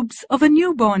the robes of a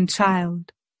newborn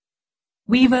child.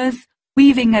 Weavers,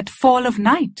 weaving at fall of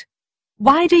night,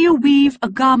 why do you weave a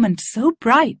garment so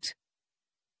bright?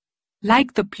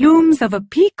 Like the plumes of a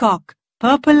peacock,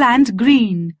 purple and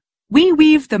green, we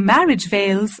weave the marriage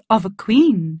veils of a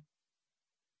queen.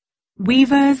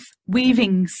 Weavers,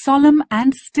 weaving solemn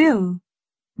and still,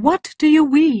 what do you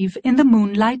weave in the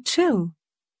moonlight chill?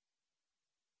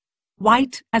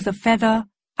 white as a feather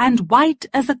and white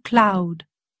as a cloud,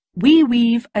 we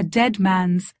weave a dead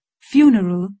man's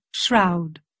funeral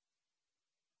shroud.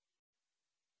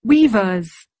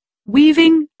 Weavers,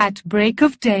 weaving at break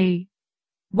of day,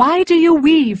 why do you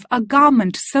weave a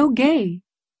garment so gay?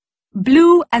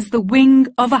 Blue as the wing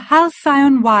of a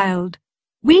halcyon wild,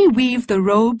 we weave the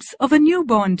robes of a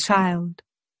newborn child.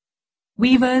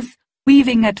 Weavers,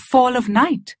 weaving at fall of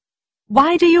night,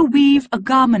 why do you weave a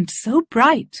garment so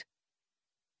bright?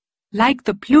 Like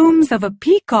the plumes of a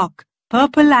peacock,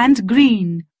 purple and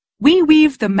green, we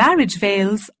weave the marriage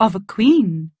veils of a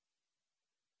queen.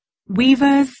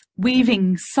 Weavers,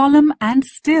 weaving solemn and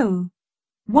still,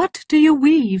 what do you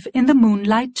weave in the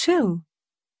moonlight chill?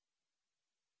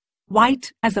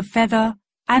 White as a feather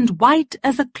and white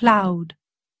as a cloud,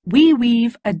 we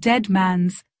weave a dead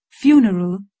man's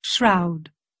funeral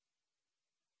shroud.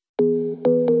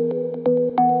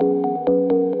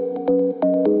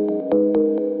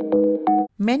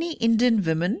 Many Indian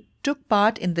women took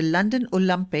part in the London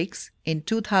Olympics in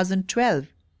 2012.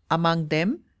 Among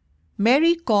them,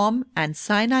 Mary Kom and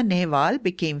Saina Nehwal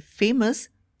became famous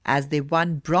as they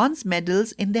won bronze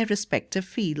medals in their respective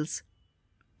fields.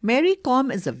 Mary Kom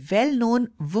is a well-known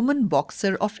woman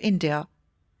boxer of India.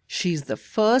 She is the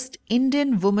first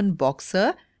Indian woman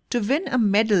boxer to win a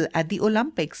medal at the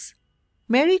Olympics.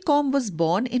 Mary Kom was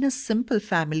born in a simple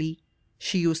family.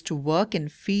 She used to work in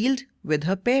field with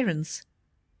her parents.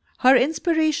 Her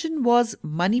inspiration was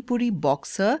Manipuri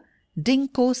boxer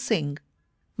Dinko Singh.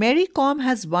 Mary Kom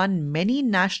has won many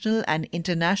national and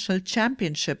international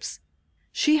championships.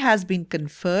 She has been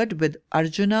conferred with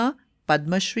Arjuna,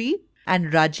 Padma Shri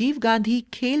and Rajiv Gandhi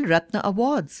Khel Ratna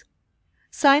awards.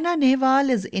 Saina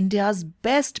Nehwal is India's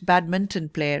best badminton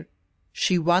player.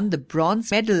 She won the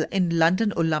bronze medal in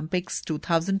London Olympics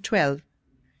 2012.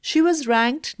 She was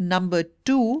ranked number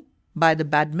 2 by the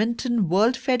Badminton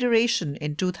World Federation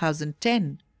in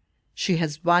 2010. She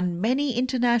has won many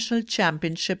international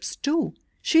championships too.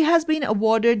 She has been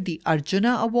awarded the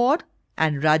Arjuna Award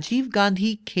and Rajiv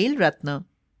Gandhi Khel Ratna.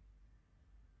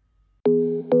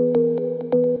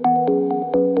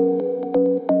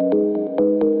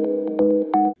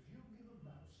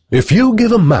 If you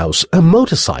give a mouse a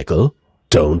motorcycle,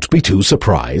 don't be too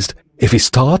surprised if he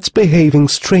starts behaving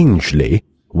strangely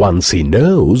once he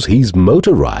knows he's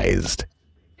motorized.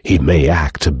 He may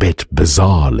act a bit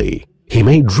bizarrely. He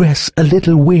may dress a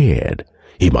little weird.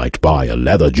 He might buy a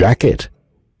leather jacket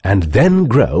and then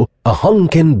grow a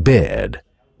honkin' beard.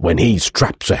 When he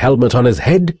straps a helmet on his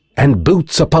head and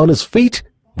boots upon his feet,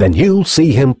 then you'll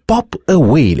see him pop a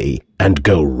wheelie and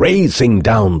go racing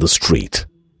down the street.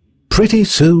 Pretty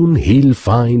soon he'll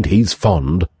find he's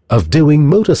fond of doing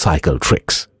motorcycle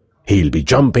tricks. He'll be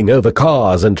jumping over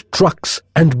cars and trucks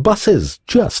and buses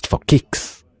just for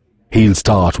kicks. He'll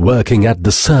start working at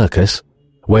the circus,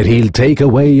 where he'll take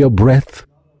away your breath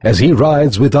as he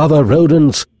rides with other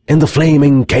rodents in the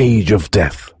flaming cage of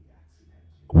death.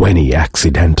 When he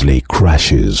accidentally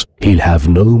crashes, he'll have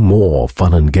no more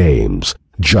fun and games,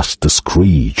 just the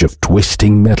screech of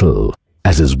twisting metal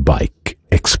as his bike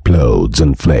explodes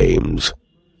in flames.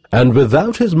 And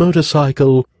without his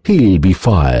motorcycle, he'll be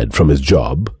fired from his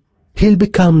job. He'll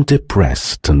become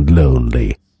depressed and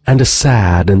lonely, and a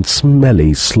sad and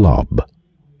smelly slob.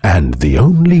 And the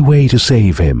only way to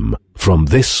save him from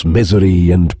this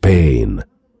misery and pain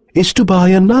is to buy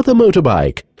another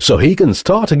motorbike so he can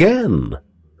start again.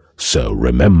 So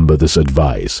remember this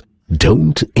advice.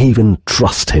 Don't even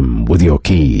trust him with your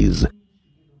keys.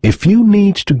 If you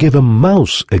need to give a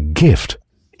mouse a gift,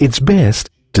 it's best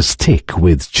to stick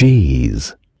with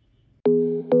cheese.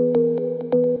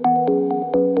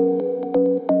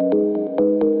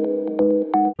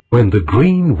 When the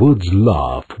green woods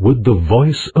laugh with the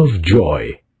voice of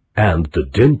joy, and the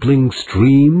dimpling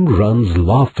stream runs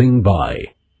laughing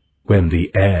by, when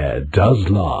the air does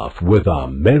laugh with our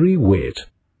merry wit,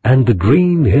 and the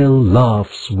green hill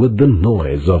laughs with the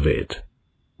noise of it,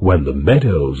 when the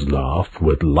meadows laugh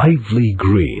with lively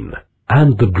green,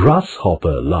 and the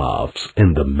grasshopper laughs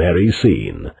in the merry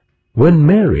scene, when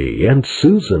Mary and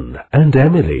Susan and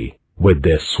Emily with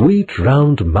their sweet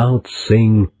round mouths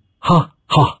sing, ha,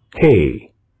 ha,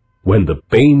 hey, when the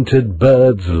painted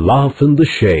birds laugh in the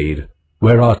shade,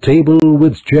 where our table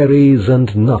with cherries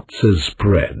and nuts is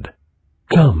spread.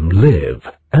 Come live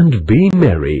and be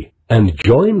merry, and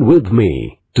join with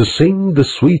me to sing the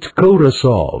sweet chorus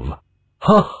of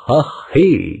ha, ha,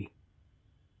 hey.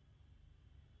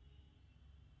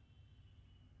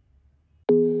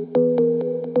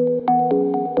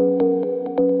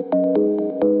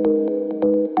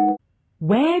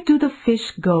 Where do the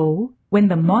fish go when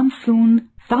the monsoon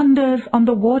thunders on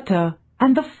the water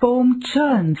and the foam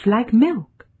churns like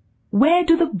milk? Where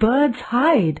do the birds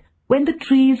hide when the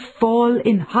trees fall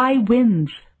in high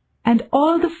winds, and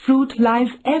all the fruit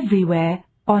lies everywhere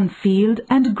on field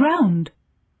and ground?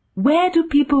 Where do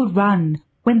people run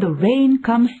when the rain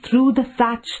comes through the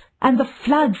thatch and the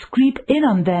floods creep in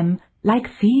on them like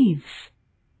thieves?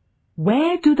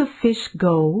 Where do the fish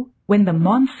go when the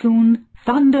monsoon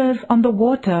thunders on the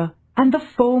water and the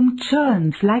foam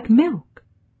churns like milk?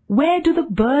 Where do the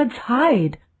birds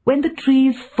hide when the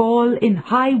trees fall in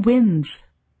high winds,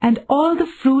 and all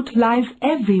the fruit lies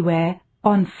everywhere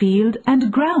on field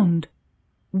and ground?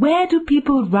 Where do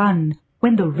people run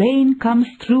when the rain comes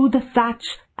through the thatch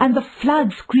and the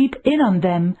floods creep in on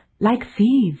them like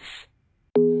thieves?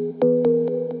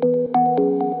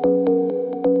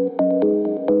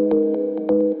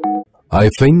 I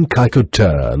think I could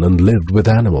turn and live with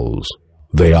animals.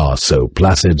 They are so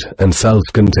placid and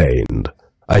self-contained.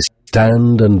 I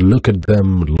stand and look at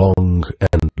them long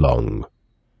and long.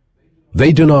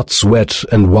 They do not sweat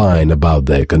and whine about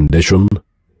their condition.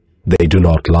 They do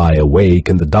not lie awake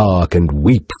in the dark and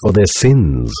weep for their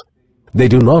sins. They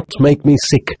do not make me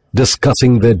sick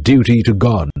discussing their duty to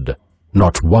God.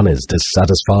 Not one is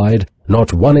dissatisfied,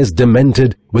 not one is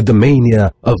demented with the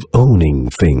mania of owning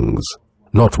things.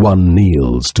 Not one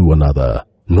kneels to another,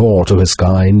 nor to his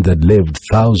kind that lived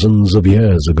thousands of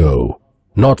years ago.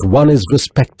 Not one is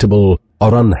respectable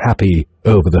or unhappy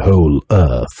over the whole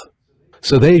earth.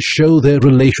 So they show their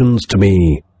relations to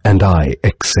me, and I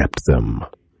accept them.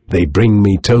 They bring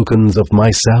me tokens of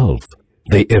myself.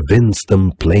 They evince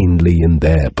them plainly in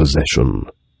their possession.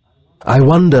 I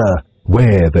wonder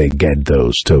where they get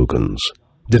those tokens.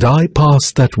 Did I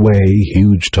pass that way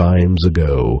huge times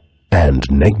ago and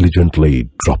negligently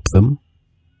drop them?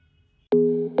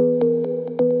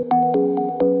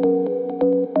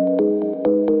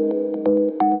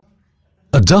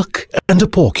 A duck and a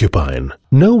porcupine,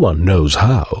 no one knows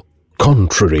how,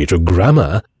 contrary to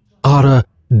grammar, are a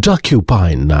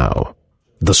duckupine now.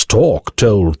 The stork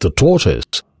told the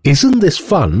tortoise, "Isn't this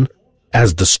fun?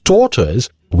 As the tortoise,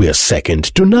 we're second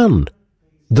to none."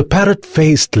 The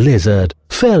parrot-faced lizard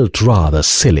felt rather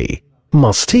silly.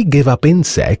 Must he give up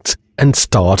insects and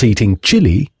start eating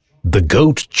chili? The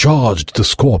goat charged the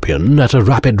scorpion at a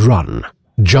rapid run,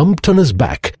 jumped on his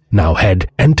back, now head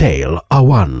and tail are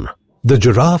one. The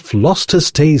giraffe lost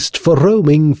his taste for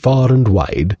roaming far and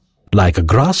wide. Like a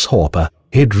grasshopper,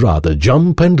 he'd rather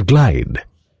jump and glide.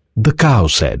 The cow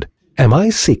said, "Am I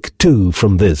sick too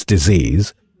from this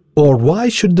disease? Or why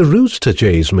should the rooster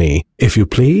chase me, if you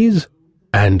please?"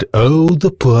 And oh,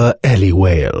 the poor Ellie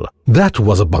whale, that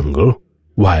was a bungle.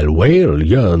 While whale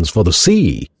yearns for the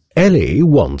sea, Ellie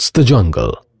wants the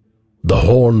jungle. The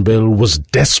hornbill was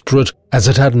desperate as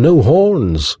it had no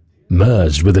horns.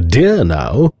 Merged with a deer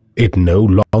now, it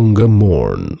no longer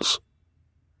mourns.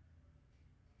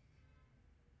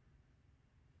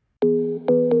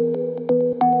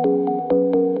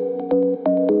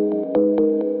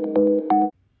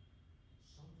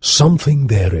 Something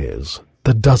there is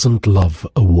that doesn't love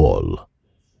a wall,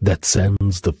 that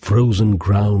sends the frozen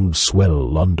ground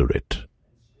swell under it,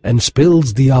 and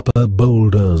spills the upper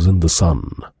boulders in the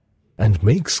sun, and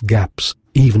makes gaps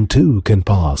even two can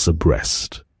pass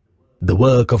abreast. The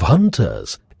work of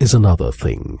hunters is another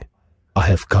thing. I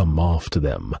have come after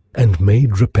them and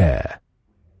made repair,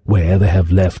 where they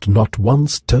have left not one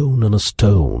stone on a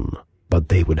stone, but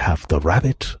they would have the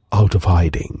rabbit out of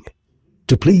hiding,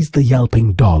 to please the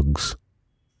yelping dogs.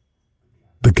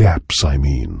 The gaps, I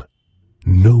mean,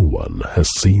 no one has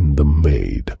seen them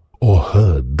made or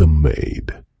heard them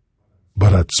made.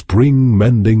 But at spring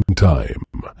mending time,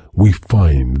 we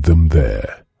find them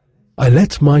there. I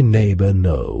let my neighbor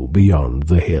know beyond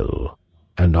the hill,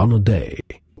 and on a day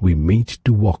we meet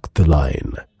to walk the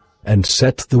line, and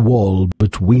set the wall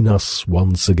between us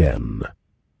once again.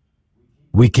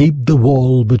 We keep the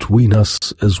wall between us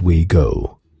as we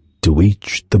go, to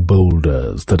each the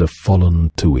boulders that have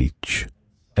fallen to each,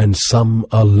 and some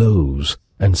are loaves,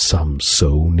 and some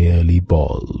so nearly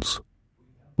balls.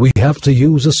 We have to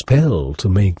use a spell to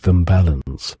make them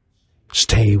balance.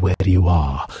 Stay where you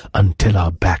are until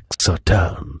our backs are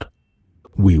turned.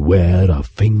 We wear our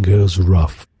fingers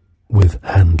rough with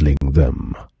handling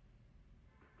them.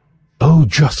 Oh,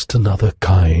 just another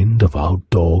kind of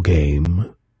outdoor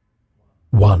game.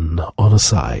 One on a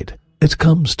side, it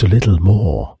comes to little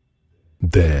more.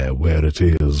 There where it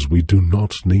is, we do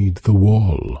not need the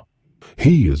wall.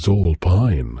 He is all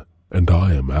pine, and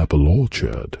I am apple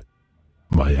orchard.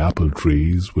 My apple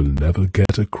trees will never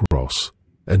get across,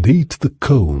 and eat the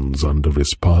cones under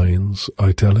his pines,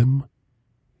 I tell him.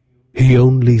 He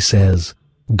only says,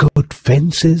 "Good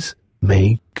fences,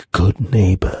 Make good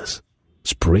neighbors.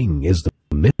 Spring is the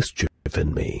mischief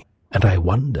in me, and I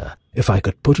wonder if I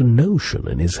could put a notion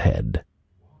in his head.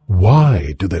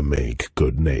 Why do they make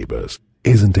good neighbors?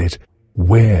 Isn't it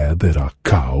where there are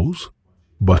cows?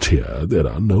 But here there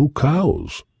are no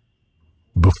cows.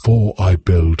 Before I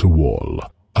built a wall,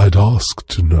 I'd ask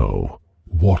to know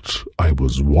what I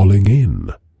was walling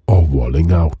in or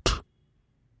walling out,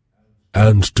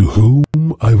 and to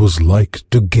whom I was like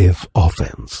to give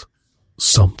offence.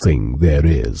 Something there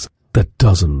is that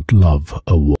doesn't love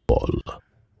a wall,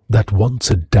 that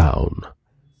wants it down.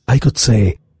 I could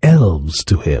say elves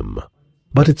to him,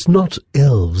 but it's not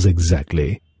elves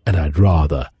exactly, and I'd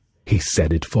rather he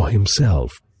said it for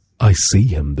himself. I see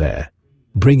him there,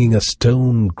 bringing a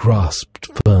stone grasped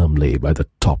firmly by the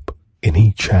top in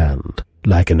each hand,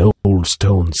 like an old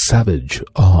stone savage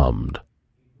armed.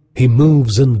 He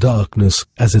moves in darkness,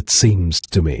 as it seems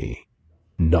to me,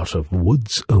 not of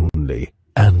woods only,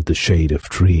 and the shade of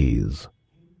trees.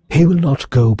 He will not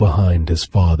go behind his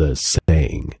father's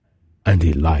saying, and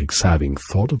he likes having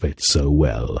thought of it so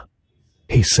well.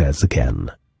 He says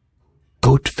again,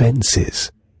 good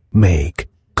fences make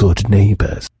good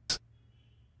neighbors.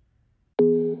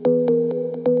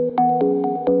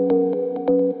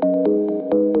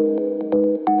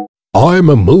 I'm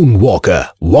a moonwalker,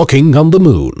 walking on the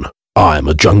moon. I'm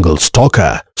a jungle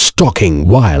stalker, stalking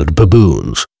wild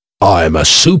baboons. I'm a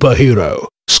superhero,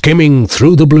 skimming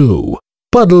through the blue.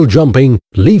 Puddle jumping,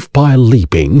 leaf pile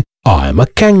leaping, I'm a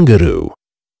kangaroo.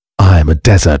 I'm a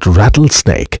desert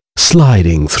rattlesnake,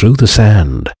 sliding through the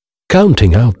sand.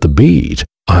 Counting out the beat,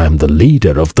 I'm the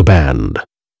leader of the band.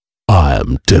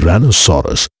 I'm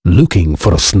Tyrannosaurus, looking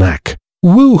for a snack.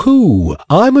 Woo-hoo,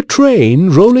 I'm a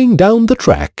train rolling down the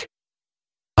track.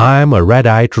 I'm a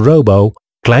red-eyed robo,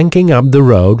 clanking up the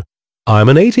road. I'm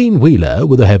an 18-wheeler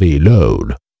with a heavy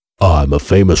load. I'm a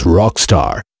famous rock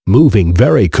star, moving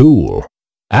very cool.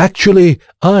 Actually,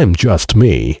 I'm just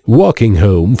me, walking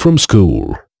home from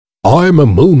school. I'm a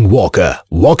moonwalker,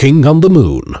 walking on the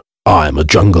moon. I'm a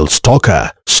jungle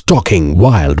stalker, stalking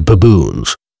wild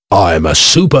baboons. I'm a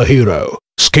superhero,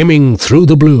 skimming through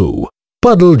the blue.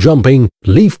 Puddle jumping,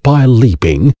 leaf pile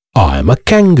leaping, I'm a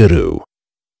kangaroo.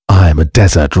 I'm a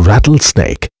desert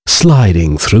rattlesnake,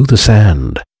 sliding through the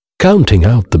sand. Counting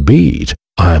out the beat,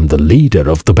 I'm the leader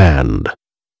of the band.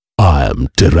 I'm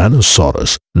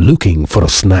Tyrannosaurus, looking for a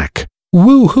snack.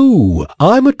 Woo-hoo,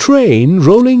 I'm a train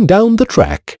rolling down the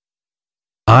track.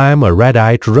 I'm a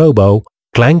red-eyed robo,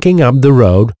 clanking up the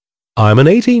road. I'm an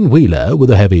 18-wheeler with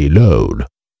a heavy load.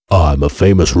 I'm a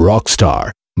famous rock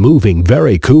star, moving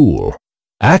very cool.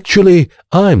 Actually,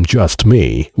 I'm just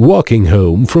me, walking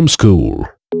home from school.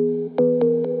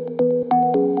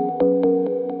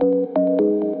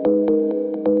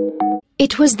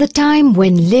 It was the time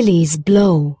when lilies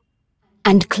blow,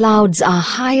 and clouds are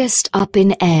highest up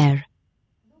in air.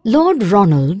 Lord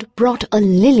Ronald brought a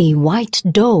lily-white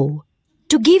doe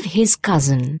to give his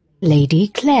cousin, Lady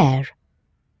Clare.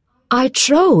 I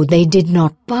trow they did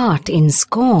not part in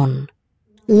scorn.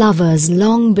 Lovers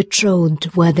long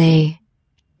betrothed were they.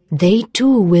 They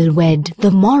too will wed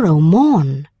the morrow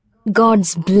morn.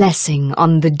 God's blessing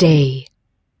on the day.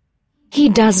 He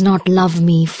does not love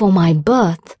me for my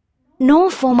birth,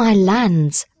 nor for my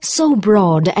lands so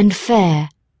broad and fair.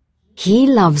 He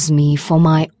loves me for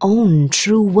my own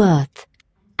true worth,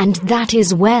 and that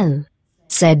is well,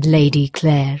 said Lady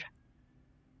Clare.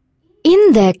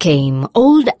 In there came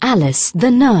old Alice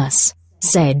the nurse,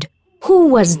 said, Who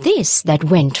was this that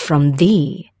went from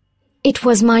thee? It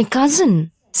was my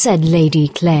cousin, said Lady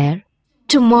Clare.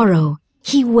 Tomorrow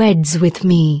he weds with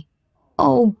me.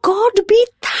 Oh, God be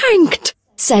thanked,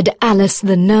 said Alice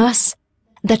the nurse,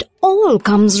 that all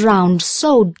comes round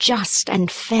so just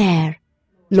and fair.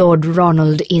 Lord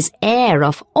Ronald is heir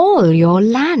of all your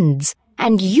lands,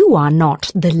 and you are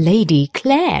not the Lady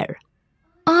Clare.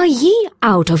 Are ye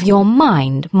out of your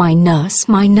mind, my nurse,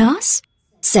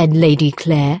 said Lady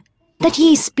Clare, that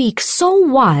ye speak so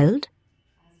wild?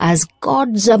 As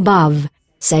God's above,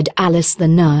 said Alice the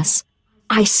nurse,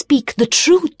 I speak the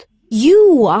truth.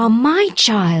 You are my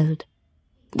child.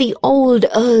 The old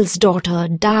Earl's daughter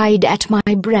died at my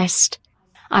breast.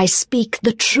 I speak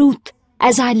the truth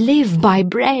as I live by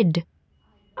bread.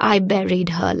 I buried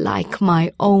her like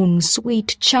my own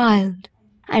sweet child,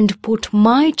 and put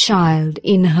my child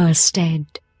in her stead.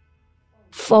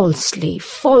 Falsely,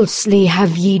 falsely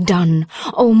have ye done,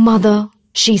 O mother,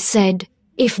 she said,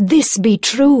 if this be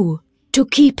true, to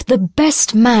keep the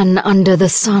best man under the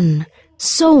sun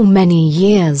so many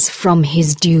years from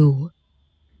his due.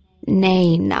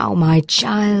 Nay, now, my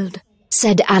child,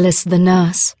 said Alice the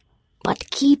nurse, but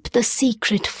keep the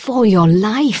secret for your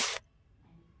life.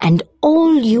 and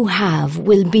all you have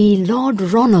will be Lord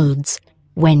Ronald's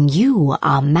when you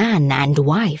are man and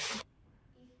wife.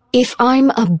 If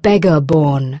I'm a beggar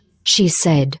born, she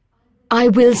said, I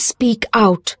will speak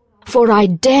out, for I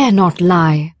dare not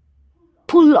lie.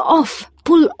 Pull off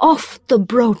the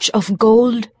brooch of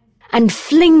gold, and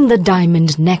fling the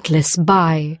diamond necklace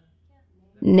by.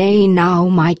 Nay now,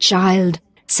 my child,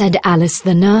 said Alice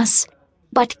the nurse,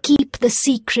 but keep the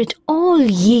secret all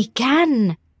ye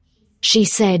can. She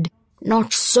said,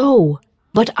 not so,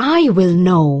 but I will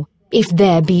know, if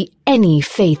there be any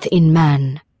faith in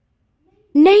man.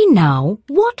 Nay now,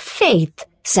 what faith,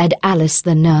 said Alice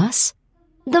the nurse,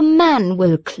 the man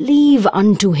will cleave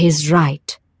unto his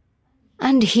right.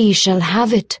 And he shall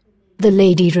have it, the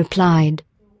lady replied,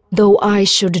 though I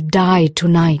should die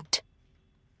tonight.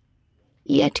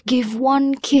 Yet give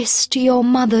one kiss to your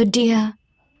mother dear.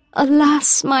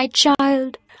 Alas, my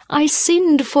child, I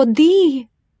sinned for thee.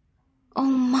 Oh,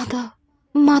 mother,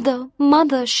 mother,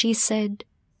 mother, she said,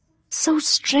 so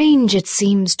strange it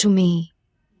seems to me.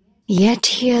 Yet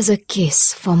here's a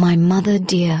kiss for my mother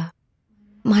dear.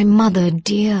 My mother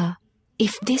dear,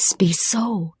 if this be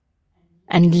so,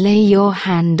 and lay your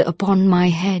hand upon my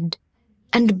head,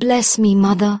 and bless me,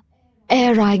 mother,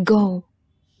 ere I go.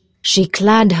 She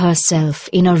clad herself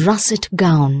in a russet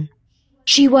gown.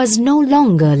 She was no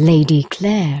longer Lady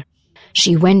Clare.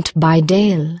 She went by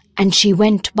dale, and she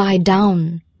went by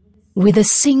down, with a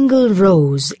single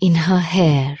rose in her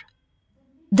hair.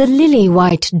 The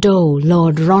lily-white doe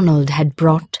Lord Ronald had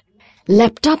brought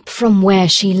leapt up from where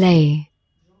she lay,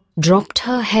 dropped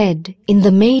her head in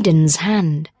the maiden's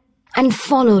hand, and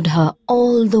followed her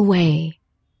all the way.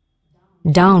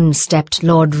 Down stepped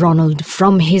Lord Ronald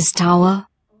from his tower.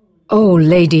 "O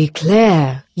Lady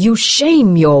Clare, you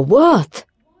shame your worth!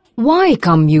 Why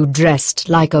come you dressed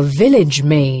like a village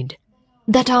maid,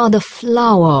 that are the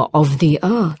flower of the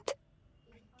earth?"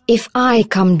 "If I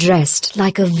come dressed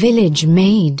like a village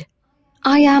maid,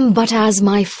 I am but as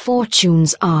my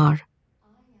fortunes are.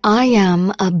 I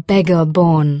am a beggar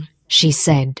born," she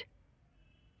said.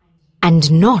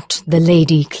 "And not the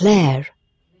Lady Clare."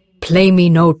 "Play me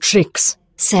no tricks,"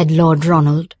 said Lord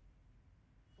Ronald,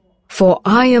 "for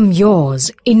I am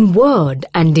yours in word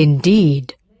and in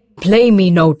deed." "Play me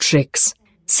no tricks,"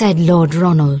 said Lord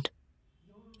Ronald.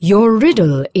 "Your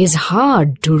riddle is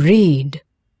hard to read."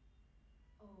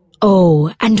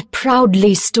 Oh, and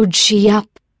proudly stood she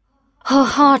up. Her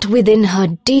heart within her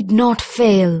did not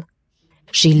fail.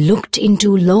 She looked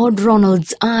into Lord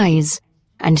Ronald's eyes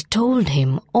and told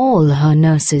him all her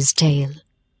nurse's tale.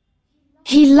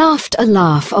 He laughed a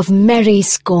laugh of merry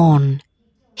scorn.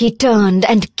 He turned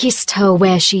and kissed her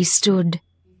where she stood.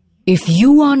 "If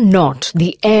you are not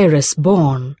the heiress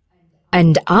born,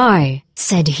 and I,"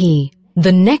 said he,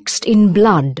 "the next in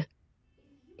blood,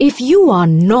 if you are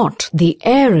not the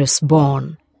heiress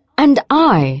born, and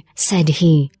I," said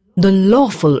he, "the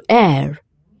lawful heir,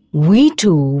 we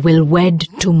two will wed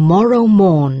tomorrow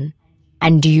morn,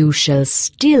 and you shall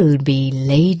still be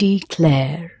Lady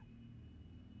Clare."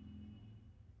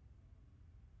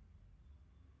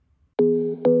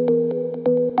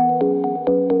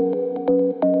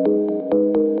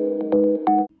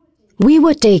 We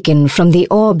were taken from the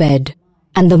ore bed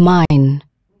and the mine.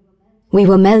 We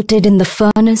were melted in the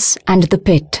furnace and the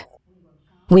pit.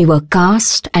 We were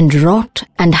cast and wrought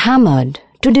and hammered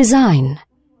to design.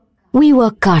 We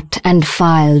were cut and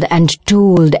filed and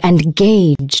tooled and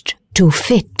gauged to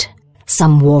fit.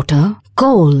 Some water,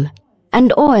 coal,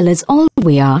 and oil is all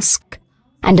we ask,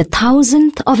 and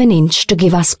 1/1000th of an inch to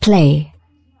give us play.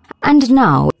 And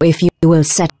now, if you will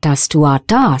set us to our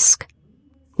task,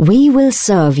 we will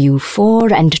serve you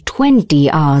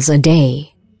 24 hours a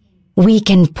day. We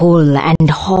can pull and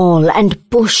haul and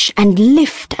push and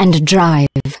lift and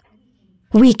drive.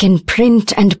 We can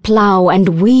print and plough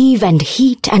and weave and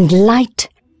heat and light.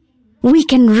 We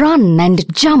can run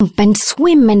and jump and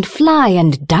swim and fly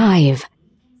and dive.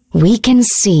 We can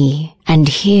see and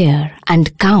hear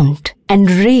and count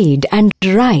and read and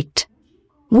write.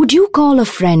 Would you call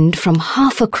a friend from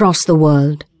half across the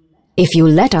world? If you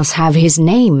let us have his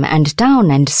name and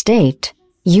town and state,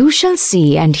 you shall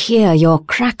see and hear your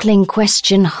crackling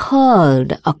question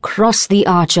hurled across the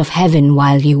arch of heaven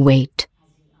while you wait.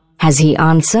 Has he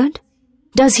answered?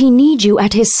 Does he need you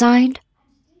at his side?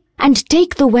 And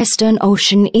take the Western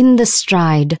Ocean in the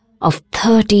stride of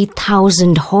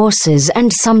 30,000 horses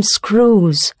and some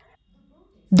screws.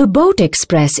 The boat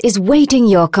express is waiting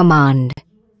your command.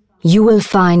 You will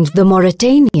find the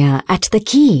Mauretania at the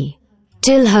quay,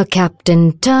 till her captain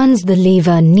turns the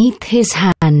lever 'neath his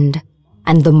hand,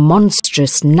 and the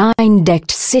monstrous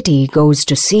 9-decked city goes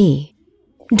to sea.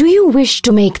 Do you wish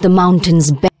to make the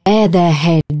mountains bare their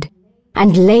head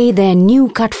and lay their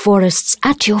new-cut forests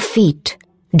at your feet?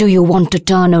 Do you want to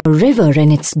turn a river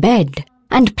in its bed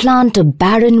and plant a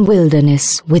barren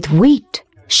wilderness with wheat?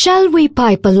 Shall we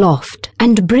pipe aloft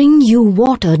and bring you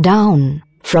water down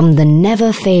from the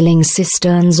never-failing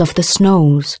cisterns of the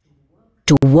snows,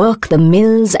 to work the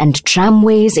mills and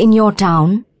tramways in your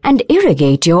town and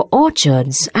irrigate your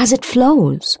orchards as it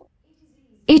flows?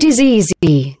 It is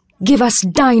easy. Give us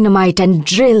dynamite and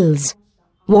drills.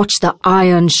 Watch the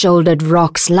iron-shouldered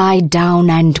rocks lie down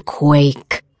and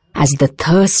quake as the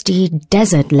thirsty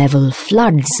desert level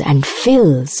floods and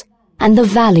fills, and the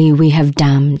valley we have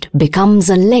dammed becomes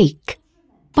a lake.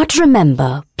 But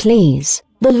remember, please,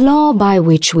 the law by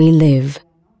which we live.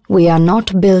 We are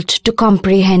not built to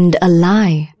comprehend a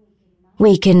lie.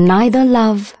 We can neither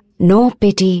love, nor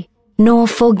pity, nor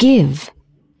forgive.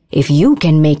 If you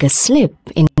can make a slip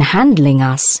in handling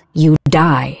us, you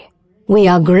die. We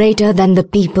are greater than the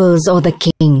peoples or the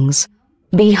kings.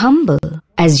 Be humble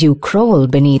as you crawl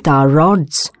beneath our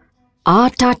rods. Our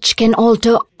touch can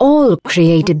alter all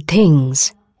created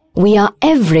things. We are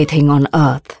everything on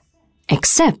earth,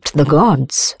 except the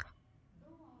gods.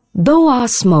 Though our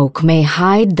smoke may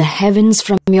hide the heavens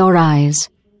from your eyes,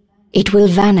 it will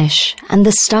vanish and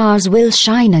the stars will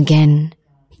shine again.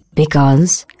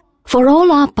 Because, for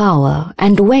all our power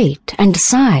and weight and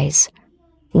size,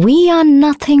 we are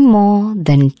nothing more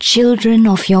than children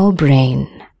of your brain.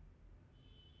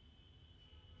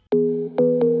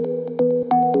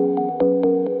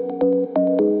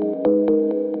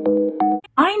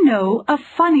 I know a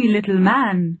funny little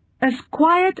man, as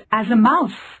quiet as a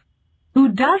mouse, who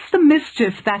does the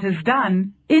mischief that is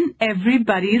done in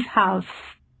everybody's house.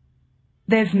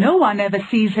 There's no one ever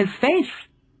sees his face,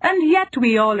 and yet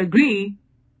we all agree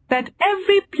that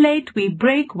every plate we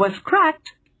break was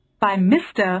cracked by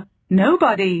Mr.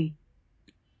 Nobody.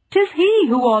 'Tis he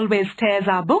who always tears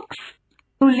our books,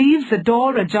 who leaves the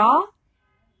door ajar.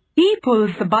 He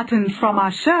pulls the buttons from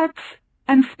our shirts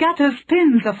and scatters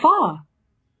pins afar.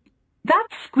 That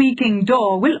squeaking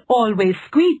door will always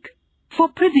squeak, for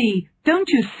prithee, don't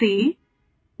you see,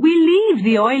 we leave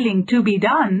the oiling to be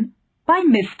done by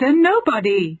Mr.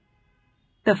 Nobody.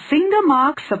 The finger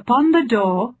marks upon the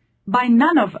door by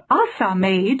none of us are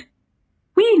made.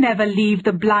 We never leave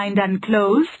the blind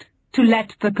unclosed to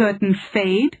let the curtains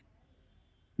fade.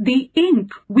 The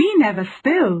ink we never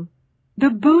spill. The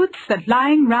boots that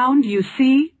lying round you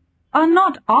see are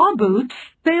not our boots,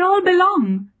 they all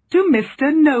belong to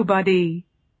Mr. Nobody.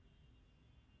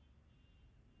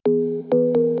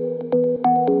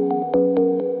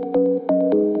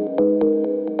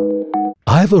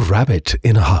 I've a rabbit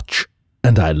in a hutch,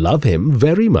 and I love him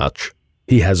very much.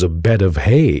 He has a bed of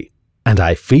hay, and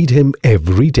I feed him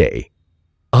every day.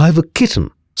 I've a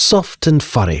kitten, soft and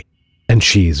furry, and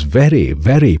she's very,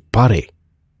 very purry.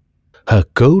 Her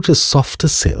coat is soft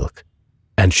as silk,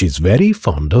 and she's very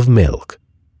fond of milk.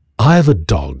 I've a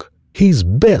dog, he's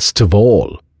best of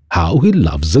all. How he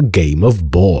loves a game of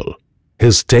ball.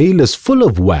 His tail is full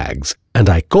of wags, and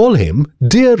I call him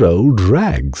dear old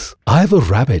Rags. I've a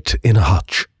rabbit in a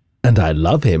hutch, and I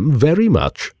love him very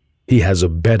much. He has a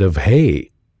bed of hay,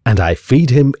 and I feed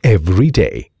him every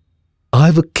day.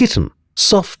 I've a kitten,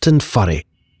 soft and furry,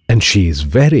 and she's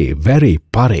very, very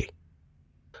purry.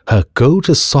 Her coat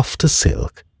is soft as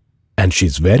silk, and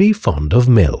she's very fond of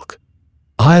milk.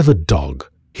 I've a dog,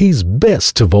 he's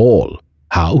best of all.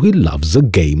 How he loves a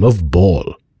game of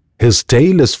ball. His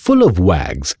tail is full of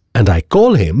wags, and I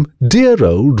call him dear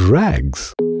old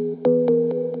Rags.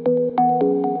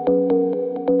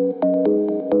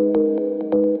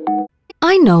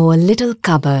 I know a little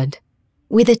cupboard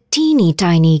with a teeny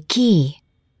tiny key,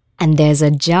 and there's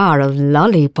a jar of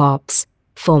lollipops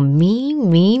for me,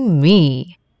 me,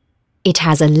 me. It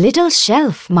has a little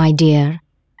shelf, my dear,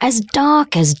 as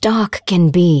dark can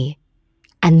be,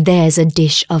 and there's a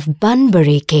dish of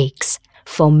bunbury cakes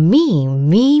for me,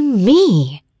 me,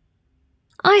 me.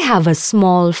 I have a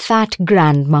small fat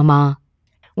grandmamma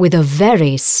with a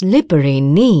very slippery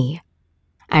knee,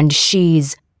 and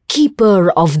she's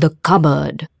keeper of the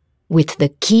cupboard with the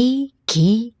key,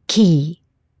 key, key.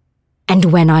 And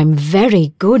when I'm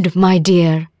very good, my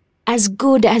dear, as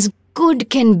good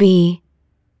can be,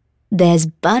 there's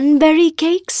bunbury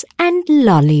cakes and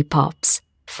lollipops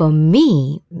for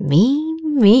me, me,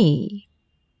 me.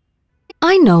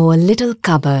 I know a little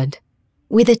cupboard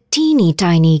with a teeny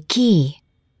tiny key,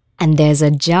 and there's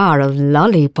a jar of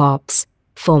lollipops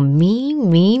for me,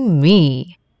 me,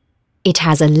 me. It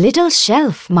has a little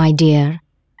shelf, my dear,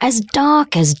 as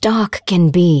dark can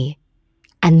be,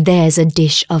 and there's a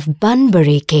dish of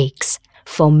bunbury cakes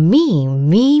for me,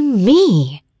 me,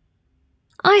 me.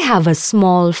 I have a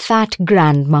small fat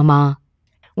grandmamma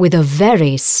with a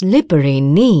very slippery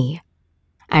knee,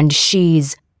 and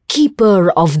she's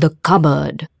keeper of the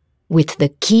cupboard with the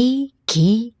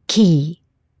key.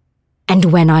 And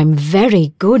when I'm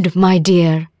very good, my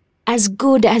dear, as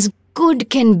good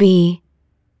can be,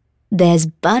 there's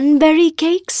bunberry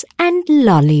cakes and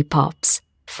lollipops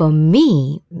for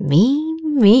me.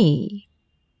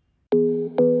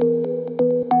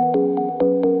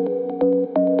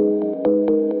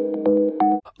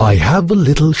 I have a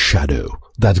little shadow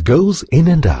that goes in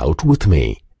and out with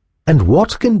me, and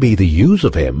what can be the use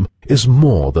of him is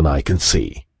more than I can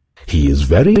see. He is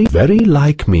very, very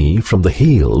like me from the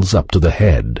heels up to the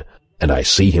head, and I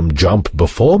see him jump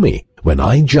before me when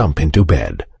I jump into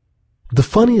bed. The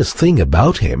funniest thing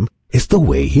about him is the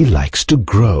way he likes to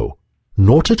grow,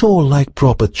 not at all like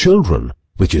proper children,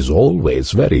 which is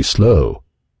always very slow.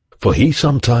 For he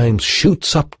sometimes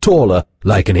shoots up taller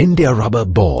like an India rubber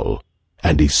ball,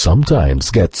 and he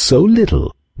sometimes gets so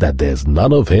little that there's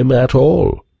none of him at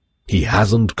all. He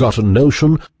hasn't got a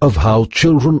notion of how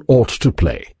children ought to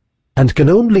play, and can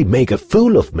only make a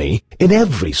fool of me in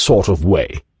every sort of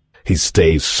way. He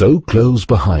stays so close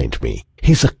behind me.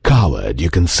 He's a coward, you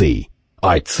can see.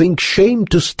 I'd think shame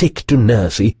to stick to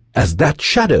Nursey as that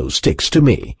shadow sticks to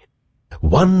me.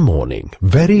 One morning,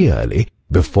 very early,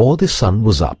 before the sun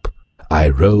was up, I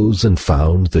rose and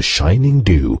found the shining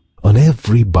dew on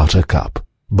every buttercup.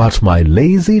 But my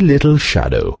lazy little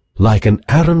shadow, like an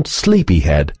arrant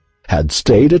sleepyhead, had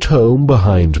stayed at home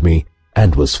behind me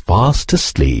and was fast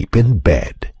asleep in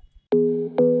bed.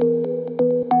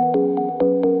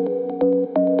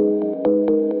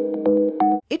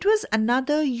 It was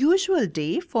another usual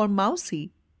day for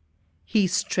Mousie. He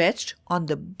stretched on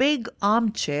the big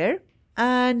armchair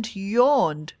and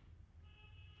yawned.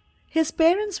 His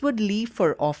parents would leave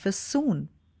for office soon.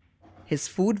 His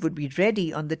food would be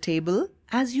ready on the table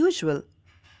as usual.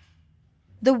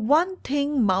 The one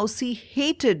thing Mousie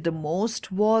hated the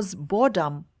most was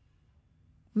boredom.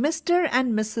 Mr.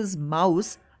 and Mrs.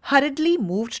 Mouse hurriedly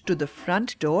moved to the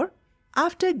front door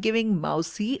after giving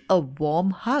Mousie a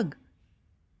warm hug.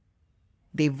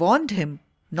 They warned him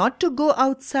not to go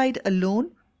outside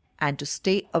alone and to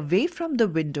stay away from the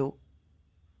window.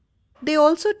 They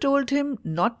also told him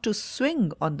not to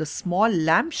swing on the small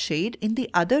lampshade in the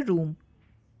other room.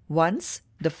 Once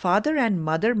the father and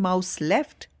mother mouse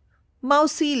left,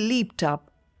 Mousie leaped up.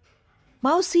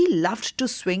 Mousie loved to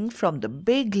swing from the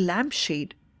big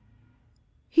lampshade.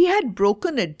 He had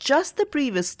broken it just the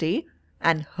previous day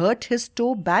and hurt his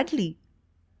toe badly.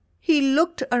 He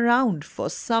looked around for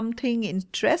something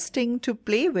interesting to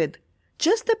play with.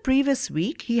 Just the previous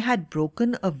week he had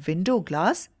broken a window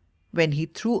glass when he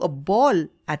threw a ball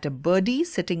at a birdie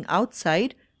sitting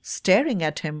outside staring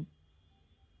at him.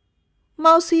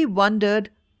 Mousie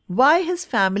wondered why his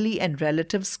family and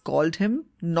relatives called him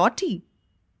naughty.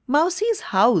 Mousie's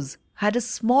house had a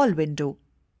small window.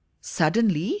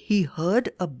 Suddenly he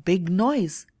heard a big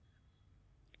noise.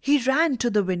 He ran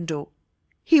to the window.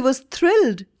 He was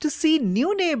thrilled to see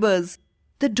new neighbors.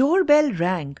 The doorbell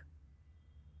rang.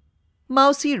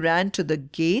 Mousie ran to the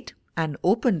gate and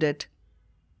opened it.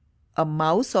 A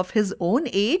mouse of his own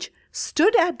age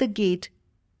stood at the gate.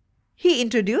 He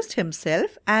introduced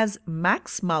himself as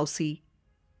Max Mousie.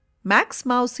 Max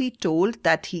Mousie told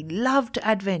that he loved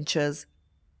adventures.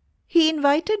 He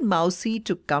invited Mousie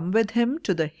to come with him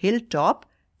to the hilltop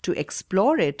to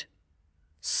explore it.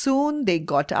 Soon they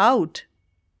got out.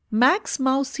 Max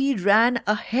Mousie ran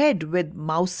ahead with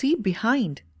Mousie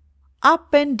behind.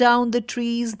 Up and down the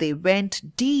trees they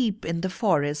went deep in the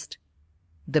forest.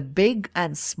 The big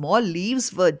and small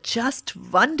leaves were just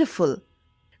wonderful.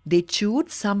 They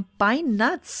chewed some pine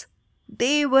nuts.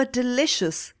 They were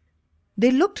delicious.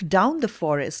 They looked down the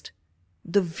forest.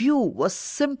 The view was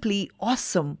simply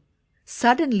awesome.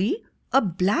 Suddenly, a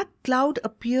black cloud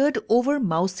appeared over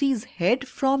Mousie's head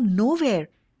from nowhere.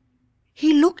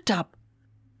 He looked up.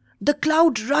 The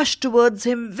cloud rushed towards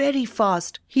him very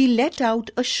fast. He let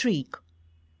out a shriek.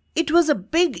 It was a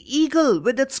big eagle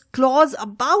with its claws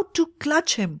about to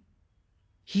clutch him.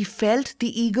 He felt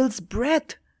the eagle's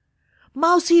breath.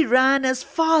 Mousie ran as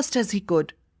fast as he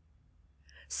could.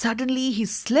 Suddenly he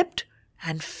slipped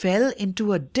and fell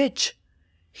into a ditch.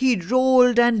 He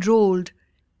rolled and rolled.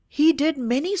 He did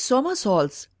many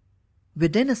somersaults.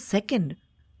 Within a second,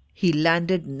 he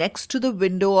landed next to the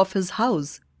window of his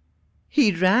house.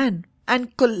 He ran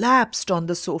and collapsed on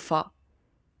the sofa.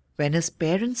 When his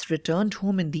parents returned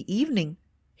home in the evening,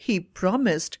 he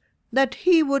promised that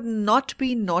he would not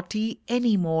be naughty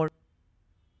anymore.